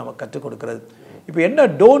பைபிள் நமக்கு கற்றுக் கொடுக்கறது. இப்போ என்ன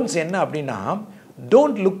டோன்ட்ஸ் என்ன அப்படின்னா,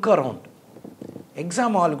 டோன்ட் லுக் அரவுண்ட்.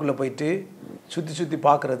 எக்ஸாம் ஹாலுக்குள்ளே போயிட்டு சுற்றி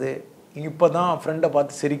பார்க்குறது, இப்போ தான் ஃப்ரெண்டை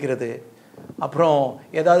பார்த்து சிரிக்கிறது, அப்புறம்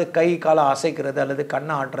ஏதாவது கை காலை அசைக்கிறது அல்லது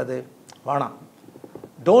கண்ணை ஆட்டுறது வேணாம்.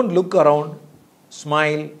 Don't look around,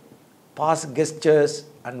 smile, pass gestures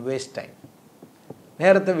and waste time.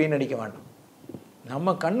 நேரத்தை வீணடிக்க வேண்டாம்.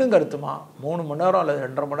 நம்ம கண்ணும் கருத்துமா 3 மணி நேரம் அல்லது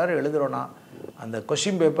 2.5 மணி நேரம் எழுதுகிறோன்னா அந்த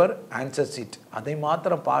கொஷின் பேப்பர், ஆன்சர் சீட், அதை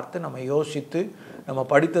மாத்திரம் பார்த்து நம்ம யோசித்து நம்ம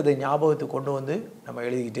படித்ததை ஞாபகத்துக்கு கொண்டு வந்து நம்ம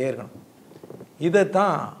எழுதிக்கிட்டே இருக்கணும்.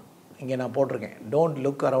 இதைத்தான் இங்கே நான் போட்டிருக்கேன். Don't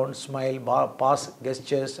look around, smile, pass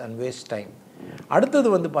gestures and waste time. அடுத்தது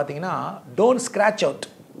பார்த்தீங்கன்னா, டோன்ட் ஸ்க்ராட்ச் அவுட்.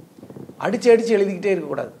 அடித்து எழுதிக்கிட்டே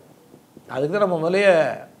இருக்கக்கூடாது. அதுக்கு தான் நம்ம முதலையே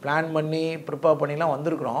பிளான் பண்ணி ப்ரிப்பேர் பண்ணிலாம்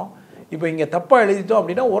வந்திருக்கிறோம். இப்போ இங்கே தப்பாக எழுதிட்டோம்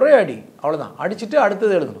அப்படின்னா ஒரே அடி, அவ்வளோதான். அடிச்சுட்டு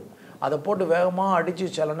அடுத்தது எழுதணும். அதை போட்டு வேகமாக அடித்து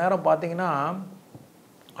சில நேரம் பார்த்தீங்கன்னா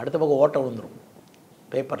அடுத்த பக்கம் ஓட்டை விழுந்துடும்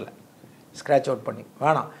பேப்பரில், ஸ்க்ராட்ச் அவுட் பண்ணி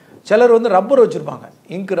வேணாம். சிலர் ரப்பர் வச்சுருப்பாங்க,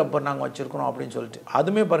 இங்கு ரப்பர் நாங்கள் வச்சுருக்கிறோம் அப்படின்னு சொல்லிட்டு,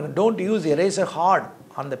 அதுவுமே பாருங்கள். Don't use eraser heart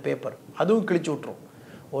on the paper, அதுவும் கிழிச்சு விட்ரும்.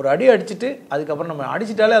 ஒரு அடி அடிச்சுட்டு அதுக்கப்புறம் நம்ம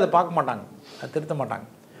அடிச்சிட்டாலே அதை பார்க்க மாட்டாங்க, அதை திருத்த மாட்டாங்க.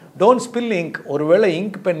 Don't spill ink. ஒருவேளை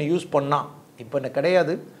இங்க் பென் யூஸ் பண்ணால், இப்போ என்ன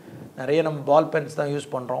கிடையாது, நிறைய நம்ம பால் பென்ஸ் தான் யூஸ்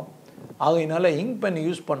பண்ணுறோம். ஆகையினால இங்க் பென்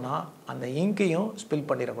யூஸ் பண்ணால் அந்த இங்கையும் ஸ்பில்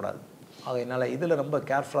பண்ணிடக்கூடாது. ஆகையினால இதில் ரொம்ப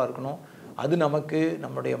கேர்ஃபுல்லாக இருக்கணும். அது நமக்கு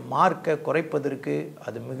நம்மளுடைய மார்க்கை குறைப்பதற்கு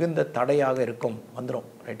அது மிகுந்த தடையாக இருக்கும், வந்துடும்.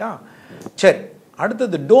 ரைட்டா? சரி,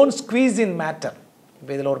 அடுத்தது டோன்ட் ஸ்குவீஸ் இன் மேட்டர்.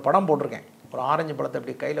 இப்போ இதில் ஒரு படம் போட்டிருக்கேன். ஒரு ஆரஞ்சு பழத்தை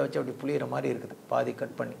அப்படி கையில் வச்சு அப்படி புளியிற மாதிரி இருக்குது, பாதி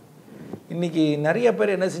கட் பண்ணி. இன்றைக்கி நிறைய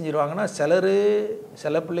பேர் என்ன செஞ்சுருவாங்கன்னா,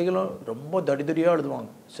 சில பிள்ளைகளும் ரொம்ப தடிதடியாக எழுதுவாங்க,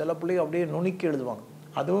 சில பிள்ளைகள் அப்படியே நுணுக்கி எழுதுவாங்க.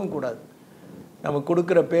 அதுவும் கூடாது. நம்ம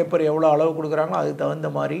கொடுக்குற பேப்பர் எவ்வளோ அளவு கொடுக்குறாங்களோ அதுக்கு தகுந்த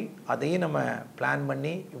மாதிரி அதையும் நம்ம பிளான்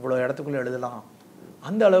பண்ணி இவ்வளோ இடத்துக்குள்ளே எழுதலாம்,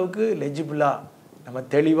 அந்த அளவுக்கு லெஜிபிளாக நம்ம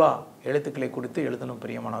தெளிவாக எழுத்துக்களை கொடுத்து எழுதணும்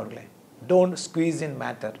பிரியமானவர்களே. Don't squeeze in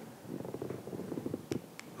matter.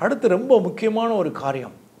 அடுத்து ரொம்ப முக்கியமான ஒரு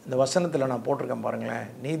காரியம் இந்த வசனத்தில் நான் போட்டிருக்கேன் பாருங்களேன்.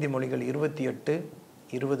 நீதிமொழிகள்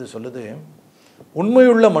 28:20 சொல்லுது,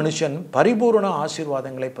 உண்மையுள்ள மனுஷன் பரிபூரண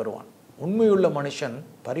ஆசீர்வாதங்களை பெறுவான். உண்மையுள்ள மனுஷன்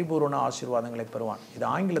பரிபூரண ஆசீர்வாதங்களை பெறுவான். இது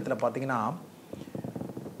ஆங்கிலத்தில் பார்த்தீங்கன்னா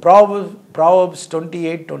Proverbs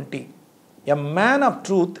 28:20. A man of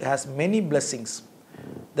truth has many blessings.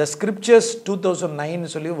 The scriptures 2009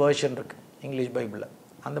 சொல்லி வேர்ஷன் இருக்கு இங்கிலீஷ் பைபிளில்.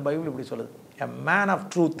 அந்த பைபிள் இப்படி சொல்லுது, A man of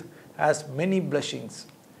truth has many blessings.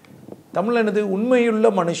 Tamil என்னது? உண்மையுள்ள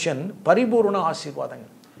மனுஷன் பரிபூரண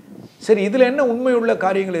ஆசீர்வாதங்கள். சரி, இதில் என்ன உண்மையுள்ள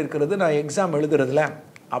காரியங்கள் இருக்கிறது நான் எக்ஸாம் எழுதுறதுல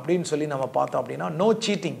அப்படின்னு சொல்லி நம்ம பார்த்தோம் அப்படின்னா, நோ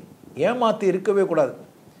சீட்டிங், ஏமாற்றி இருக்கவே கூடாது.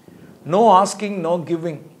 No asking, no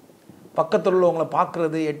giving. பக்கத்தில் உள்ளவங்களை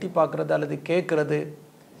பார்க்குறது, எட்டி பார்க்குறது அல்லது கேட்குறது,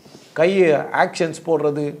 கை ஆக்ஷன்ஸ்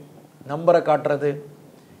போடுறது, நம்பரை காட்டுறது,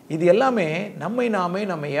 இது எல்லாமே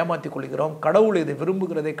நம்ம ஏமாற்றி கொள்கிறோம். கடவுள் இதை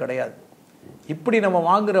விரும்புகிறதே கிடையாது. இப்படி நம்ம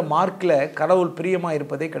வாங்குகிற மார்க்கில் கடவுள் பிரியமாக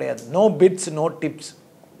இருப்பதே கிடையாது. நோ பிட்ஸ், நோ டிப்ஸ்,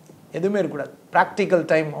 எதுவுமே இருக்கக்கூடாது. ப்ராக்டிக்கல்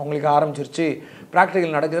டைம் உங்களுக்கு ஆரம்பிச்சிருச்சு,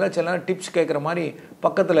 ப்ராக்டிக்கல் நடக்குதுன்னா சில நேரம் டிப்ஸ் கேட்குற மாதிரி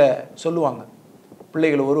பக்கத்தில் சொல்லுவாங்க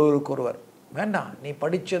பிள்ளைகள் ஒருவருக்கு ஒருவர், வேண்டாம் நீ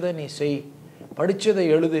படித்ததை நீ செய், படித்ததை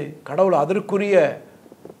எழுது, கடவுள் அதற்குரிய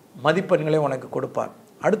மதிப்பெண்களை உனக்கு கொடுப்பார்.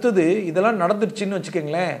 அடுத்தது இதெல்லாம் நடந்துருச்சுன்னு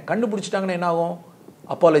வச்சுக்கோங்களேன், கண்டுபிடிச்சிட்டாங்கன்னா என்ன ஆகும்?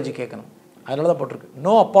 அப்பாலஜி கேட்கணும். அதனால தான் போட்டிருக்கு,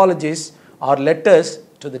 no apologies R letters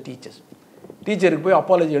to the teachers. டீச்சருக்கு போய்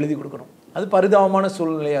அப்பாலஜி எழுதி கொடுக்கணும். அது பரிதாபமான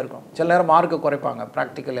சூழ்நிலையாக இருக்கும். சில நேரம் மார்க்கை குறைப்பாங்க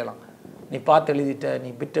ப்ராக்டிக்கல் எல்லாம், நீ பார்த்து எழுதிட்ட, நீ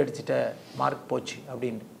பிட் அடிச்சிட்ட, மார்க் போச்சு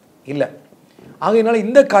அப்படின்னு இல்லை. ஆகையினால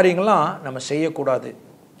இந்த காரியங்கள்லாம் நம்ம செய்யக்கூடாது.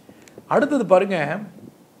 அடுத்தது பாருங்கள்,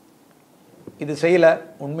 இது செய்யலை,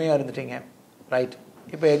 உண்மையாக இருந்துட்டீங்க, ரைட்,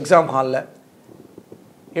 இப்போ எக்ஸாம் ஹாலில்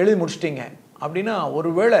எழுதி முடிச்சிட்டிங்க அப்படின்னா,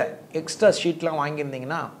 ஒருவேளை எக்ஸ்ட்ரா ஷீட்லாம்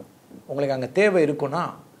வாங்கியிருந்தீங்கன்னா உங்களுக்கு அங்கே தேவை இருக்குன்னா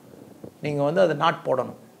நீங்கள் வந்து அதை நாட்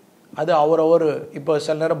போடணும். அது அவரவர் இப்போ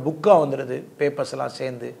சில நேரம் புக்காக வந்துடுது பேப்பர்ஸ் எல்லாம்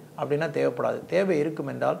சேர்ந்து, அப்படின்னா தேவைப்படாது. தேவை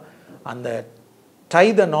இருக்கும் என்றால் அந்த டை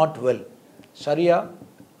த நாட் வெல், சரியாக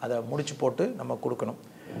அதை முடிச்சு போட்டு நம்ம கொடுக்கணும்.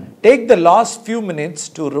 Take the last few minutes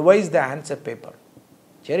to revise the answer paper.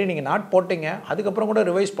 சரி, நீங்கள் நாட் போட்டிங்க, அதுக்கப்புறம் கூட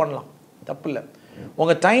ரிவைஸ் பண்ணலாம், தப்பு இல்லை.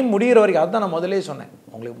 உங்கள் டைம் முடிகிற வரைக்கும், அதுதான் நான் முதலே சொன்னேன்,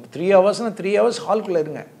 உங்களுக்கு 3 ஹவர்ஸ்னால் 3 ஹவர்ஸ் ஹால்குள்ளே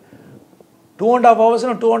இருங்க, 2.5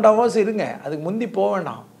 ஹவர்ஸ்னால் 2.5 ஹவர்ஸ் இருங்க, அதுக்கு முந்தி போக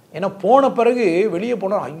வேண்டாம். ஏன்னா போன பிறகு வெளியே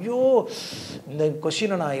போனால், ஐயோ இந்த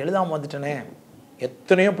கொஸ்டினை நான் எழுதாமல் வந்துட்டேனே,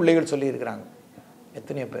 எத்தனையோ பிள்ளைகள் சொல்லியிருக்கிறாங்க,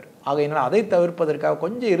 எத்தனையோ பேர். ஆகையினால் அதை தவிர்ப்பதற்காக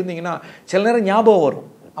கொஞ்சம் இருந்தீங்கன்னா சில நேரம் ஞாபகம் வரும்,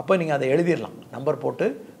 அப்போ நீங்கள் அதை எழுதிடலாம். நம்பர் போட்டு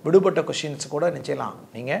விடுபட்ட கொஷின்ஸ் கூட நிச்சயலாம்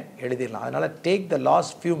நீங்கள் எழுதிடலாம். அதனால் take the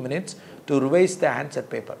last few minutes to revise the answer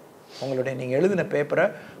paper. உங்களுடைய நீங்கள் எழுதின பேப்பரை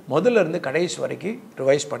முதல்ல இருந்து கடைசி வரைக்கும்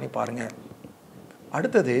ரிவைஸ் பண்ணி பாருங்கள்.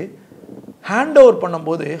 அடுத்தது ஹேண்ட் ஓவர்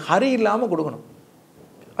பண்ணும்போது ஹரி இல்லாமல் கொடுக்கணும்.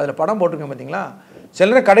 அதில் படம் போட்டிருக்கேன் பார்த்தீங்களா,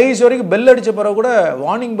 சிலர் கடைசி வரைக்கும் பெல் அடித்த பிறகு கூட,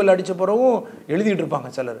 வார்னிங் பெல் அடித்த பிறகும் எழுதிட்டு இருப்பாங்க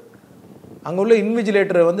சிலர். அங்கே உள்ள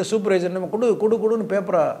இன்விஜிலேட்டர் வந்து சூப்பர்வைசர் நம்ம கொடுன்னு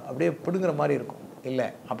பேப்பரை அப்படியே பிடுங்குற மாதிரி இருக்கும். இல்லை,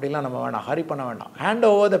 அப்படிலாம் நம்ம வேண்டாம், ஹரி பண்ண வேண்டாம். Hand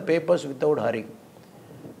over the papers without Hari.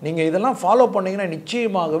 நீங்கள் இதெல்லாம் ஃபாலோ பண்ணிங்கன்னா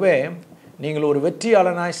நிச்சயமாகவே நீங்கள் ஒரு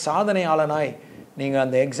வெற்றியாளனாய், சாதனையாளனாய் நீங்கள்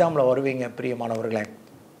அந்த எக்ஸாமில் வருவீங்க. பிரியமானவர்களே,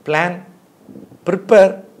 பிளான்,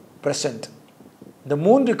 ப்ரிப்பேர், ப்ரெசன்ட், இந்த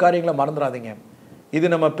 3 காரியங்களை மறந்துடாதீங்க. இது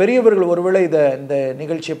நம்ம பெரியவர்கள் ஒருவேளை இந்த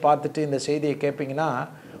நிகழ்ச்சியை பார்த்துட்டு இந்த செய்தியை கேட்பீங்கன்னா,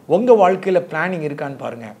 உங்கள் வாழ்க்கையில் பிளானிங் இருக்கான்னு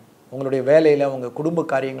பாருங்கள். உங்களுடைய வேலையில், உங்கள் குடும்ப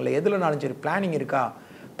காரியங்களில் எதுலனாலும் சரி பிளானிங் இருக்கா,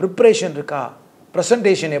 ப்ரிப்ரேஷன் இருக்கா,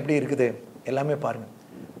 ப்ரெசன்டேஷன் எப்படி இருக்குது, எல்லாமே பாருங்கள்.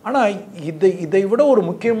 ஆனால் இதை விட ஒரு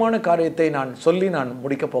முக்கியமான காரியத்தை நான் சொல்லி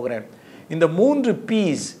முடிக்க போகிறேன். இந்த 3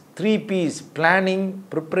 P's, 3 P's, planning,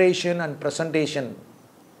 preparation and presentation,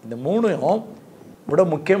 இந்த 3ம் விட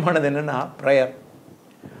முக்கியமானது என்னென்னா prayer.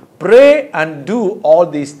 Pray and two all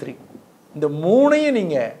these 3. இந்த 3ஐயும்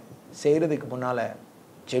நீங்கள் செய்கிறதுக்கு முன்னால்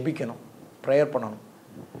ஜெபிக்கணும், ப்ரேயர் பண்ணணும்.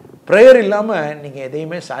 ப்ரேயர் இல்லாமல் நீங்கள்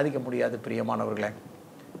எதையுமே சாதிக்க முடியாது. பிரியமானவர்களே,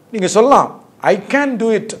 நீங்கள் சொல்லலாம், I can do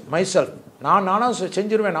it my self, நானாக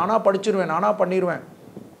செஞ்சிருவேன், நானாக படிச்சிருவேன், நானாக பண்ணிடுவேன்.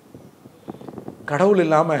 கடவுள்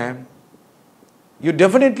இல்லாமல் you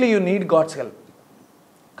definitely you need God's help.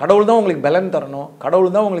 கடவுள் தான் உங்களுக்கு பலன் தரணும்,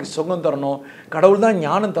 கடவுள் தான் உங்களுக்கு சுகம் தரணும், கடவுள் தான்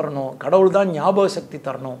ஞானம் தரணும், கடவுள் தான் ஞாபக சக்தி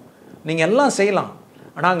தரணும். நீங்கள் எல்லாம் செய்யலாம்,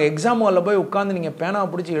 ஆனால் அங்கே எக்ஸாம் ஹாலில் போய் உட்காந்து நீங்கள் பேனாவை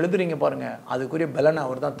பிடிச்சி எழுதுறீங்க பாருங்கள், அதுக்குரிய பலனை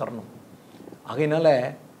அவர் தான் தரணும். ஆகையினால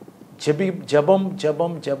ஜெபம்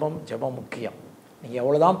ஜெபம் ஜெபம் ஜெபம் முக்கியம். நீங்கள்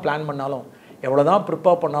எவ்வளோ தான் பிளான் பண்ணாலும், எவ்வளோ தான்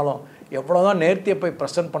ப்ரிப்பேர் பண்ணாலும், எவ்வளோ தான் நேர்த்தியை போய்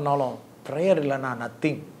ப்ரெசன்ட் பண்ணாலும், ப்ரேயர் இல்லைன்னா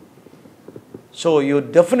nothing. So you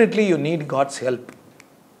definitely you need God's help.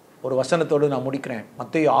 ஒரு வசனத்தோடு நான் முடிக்கிறேன்.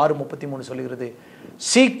 மத்தேயு 6:33 சொல்லுகிறது,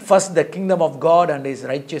 seek first the kingdom of God and his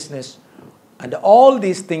righteousness and all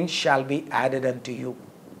these things shall be added and you.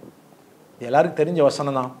 இது எல்லாருக்கும் தெரிஞ்ச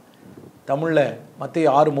வசனம் தான். தமிழில் மத்தேயு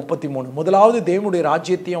 6:33, முதலாவது தேவனுடைய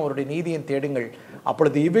ராஜ்யத்தையும் அவருடைய நீதியையும் தேடுங்கள்,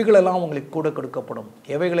 அப்பொழுது இவைகளெல்லாம் உங்களுக்கு கூட கொடுக்கப்படும்.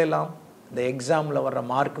 எவைகளெல்லாம்? இந்த எக்ஸாமில் வர்ற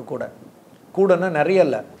மார்க்கு கூடன்னா நிறைய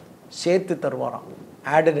இல்லை, சேர்த்து தருவாராம்.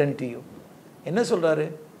 Added and you. என்ன சொல்கிறாரு?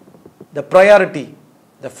 த ப்ரையாரிட்டி,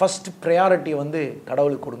 த ஃபஸ்ட் ப்ரையாரிட்டி வந்து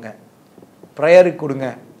கடவுளுக்கு கொடுங்க, ப்ரேயருக்கு கொடுங்க,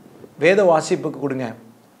 வேத வாசிப்புக்கு கொடுங்க.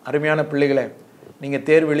 அருமையான பிள்ளைகளை, நீங்கள்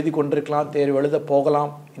தேர்வு எழுதி கொண்டிருக்கலாம், தேர்வு எழுத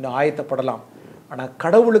போகலாம், இன்னும் ஆயத்தப்படலாம். ஆனால்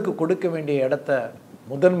கடவுளுக்கு கொடுக்க வேண்டிய இடத்த,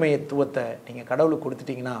 முதன்மைத்துவத்தை நீங்கள் கடவுளுக்கு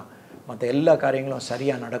கொடுத்துட்டிங்கன்னா மற்ற எல்லா காரியங்களும்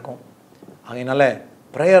சரியாக நடக்கும். அதனால்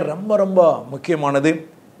ப்ரேயர் ரொம்ப ரொம்ப முக்கியமானது.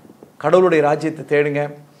 கடவுளுடைய ராஜ்யத்தை தேடுங்க.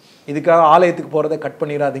 இதுக்காக ஆலயத்துக்கு போகிறத கட்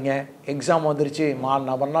பண்ணிடாதீங்க. எக்ஸாம் வந்துருச்சு,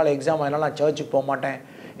 நான் மறுநாள் எக்ஸாம், அதனால் நான் சர்ச்சுக்கு போக மாட்டேன்,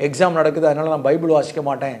 எக்ஸாம் நடக்குது அதனால் நான் பைபிள் வாசிக்க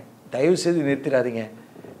மாட்டேன், தயவுசெய்து நிறுத்திடாதீங்க.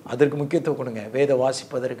 அதற்கு முக்கியத்துவம் கொடுங்க. வேத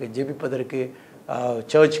வாசிப்பதற்கு, ஜெபிப்பதற்கு,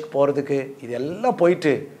 சர்ச்சுக்கு போகிறதுக்கு, இதெல்லாம்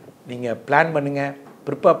போயிட்டு நீங்கள் பிளான் பண்ணுங்கள்,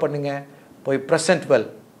 ப்ரிப்பேர் பண்ணுங்கள், போய் ப்ரெசன்ட் வெல்.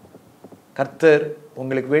 கர்த்தர்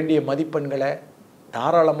உங்களுக்கு வேண்டிய மதிப்பெண்களை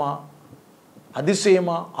தாராளமாக,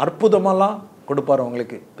 அதிசயமாக, அற்புதமாலாம் கொடுப்பார்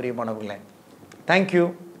உங்களுக்கு. பிரியமானவர்களே,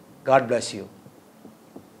 தேங்க்யூ. God bless you.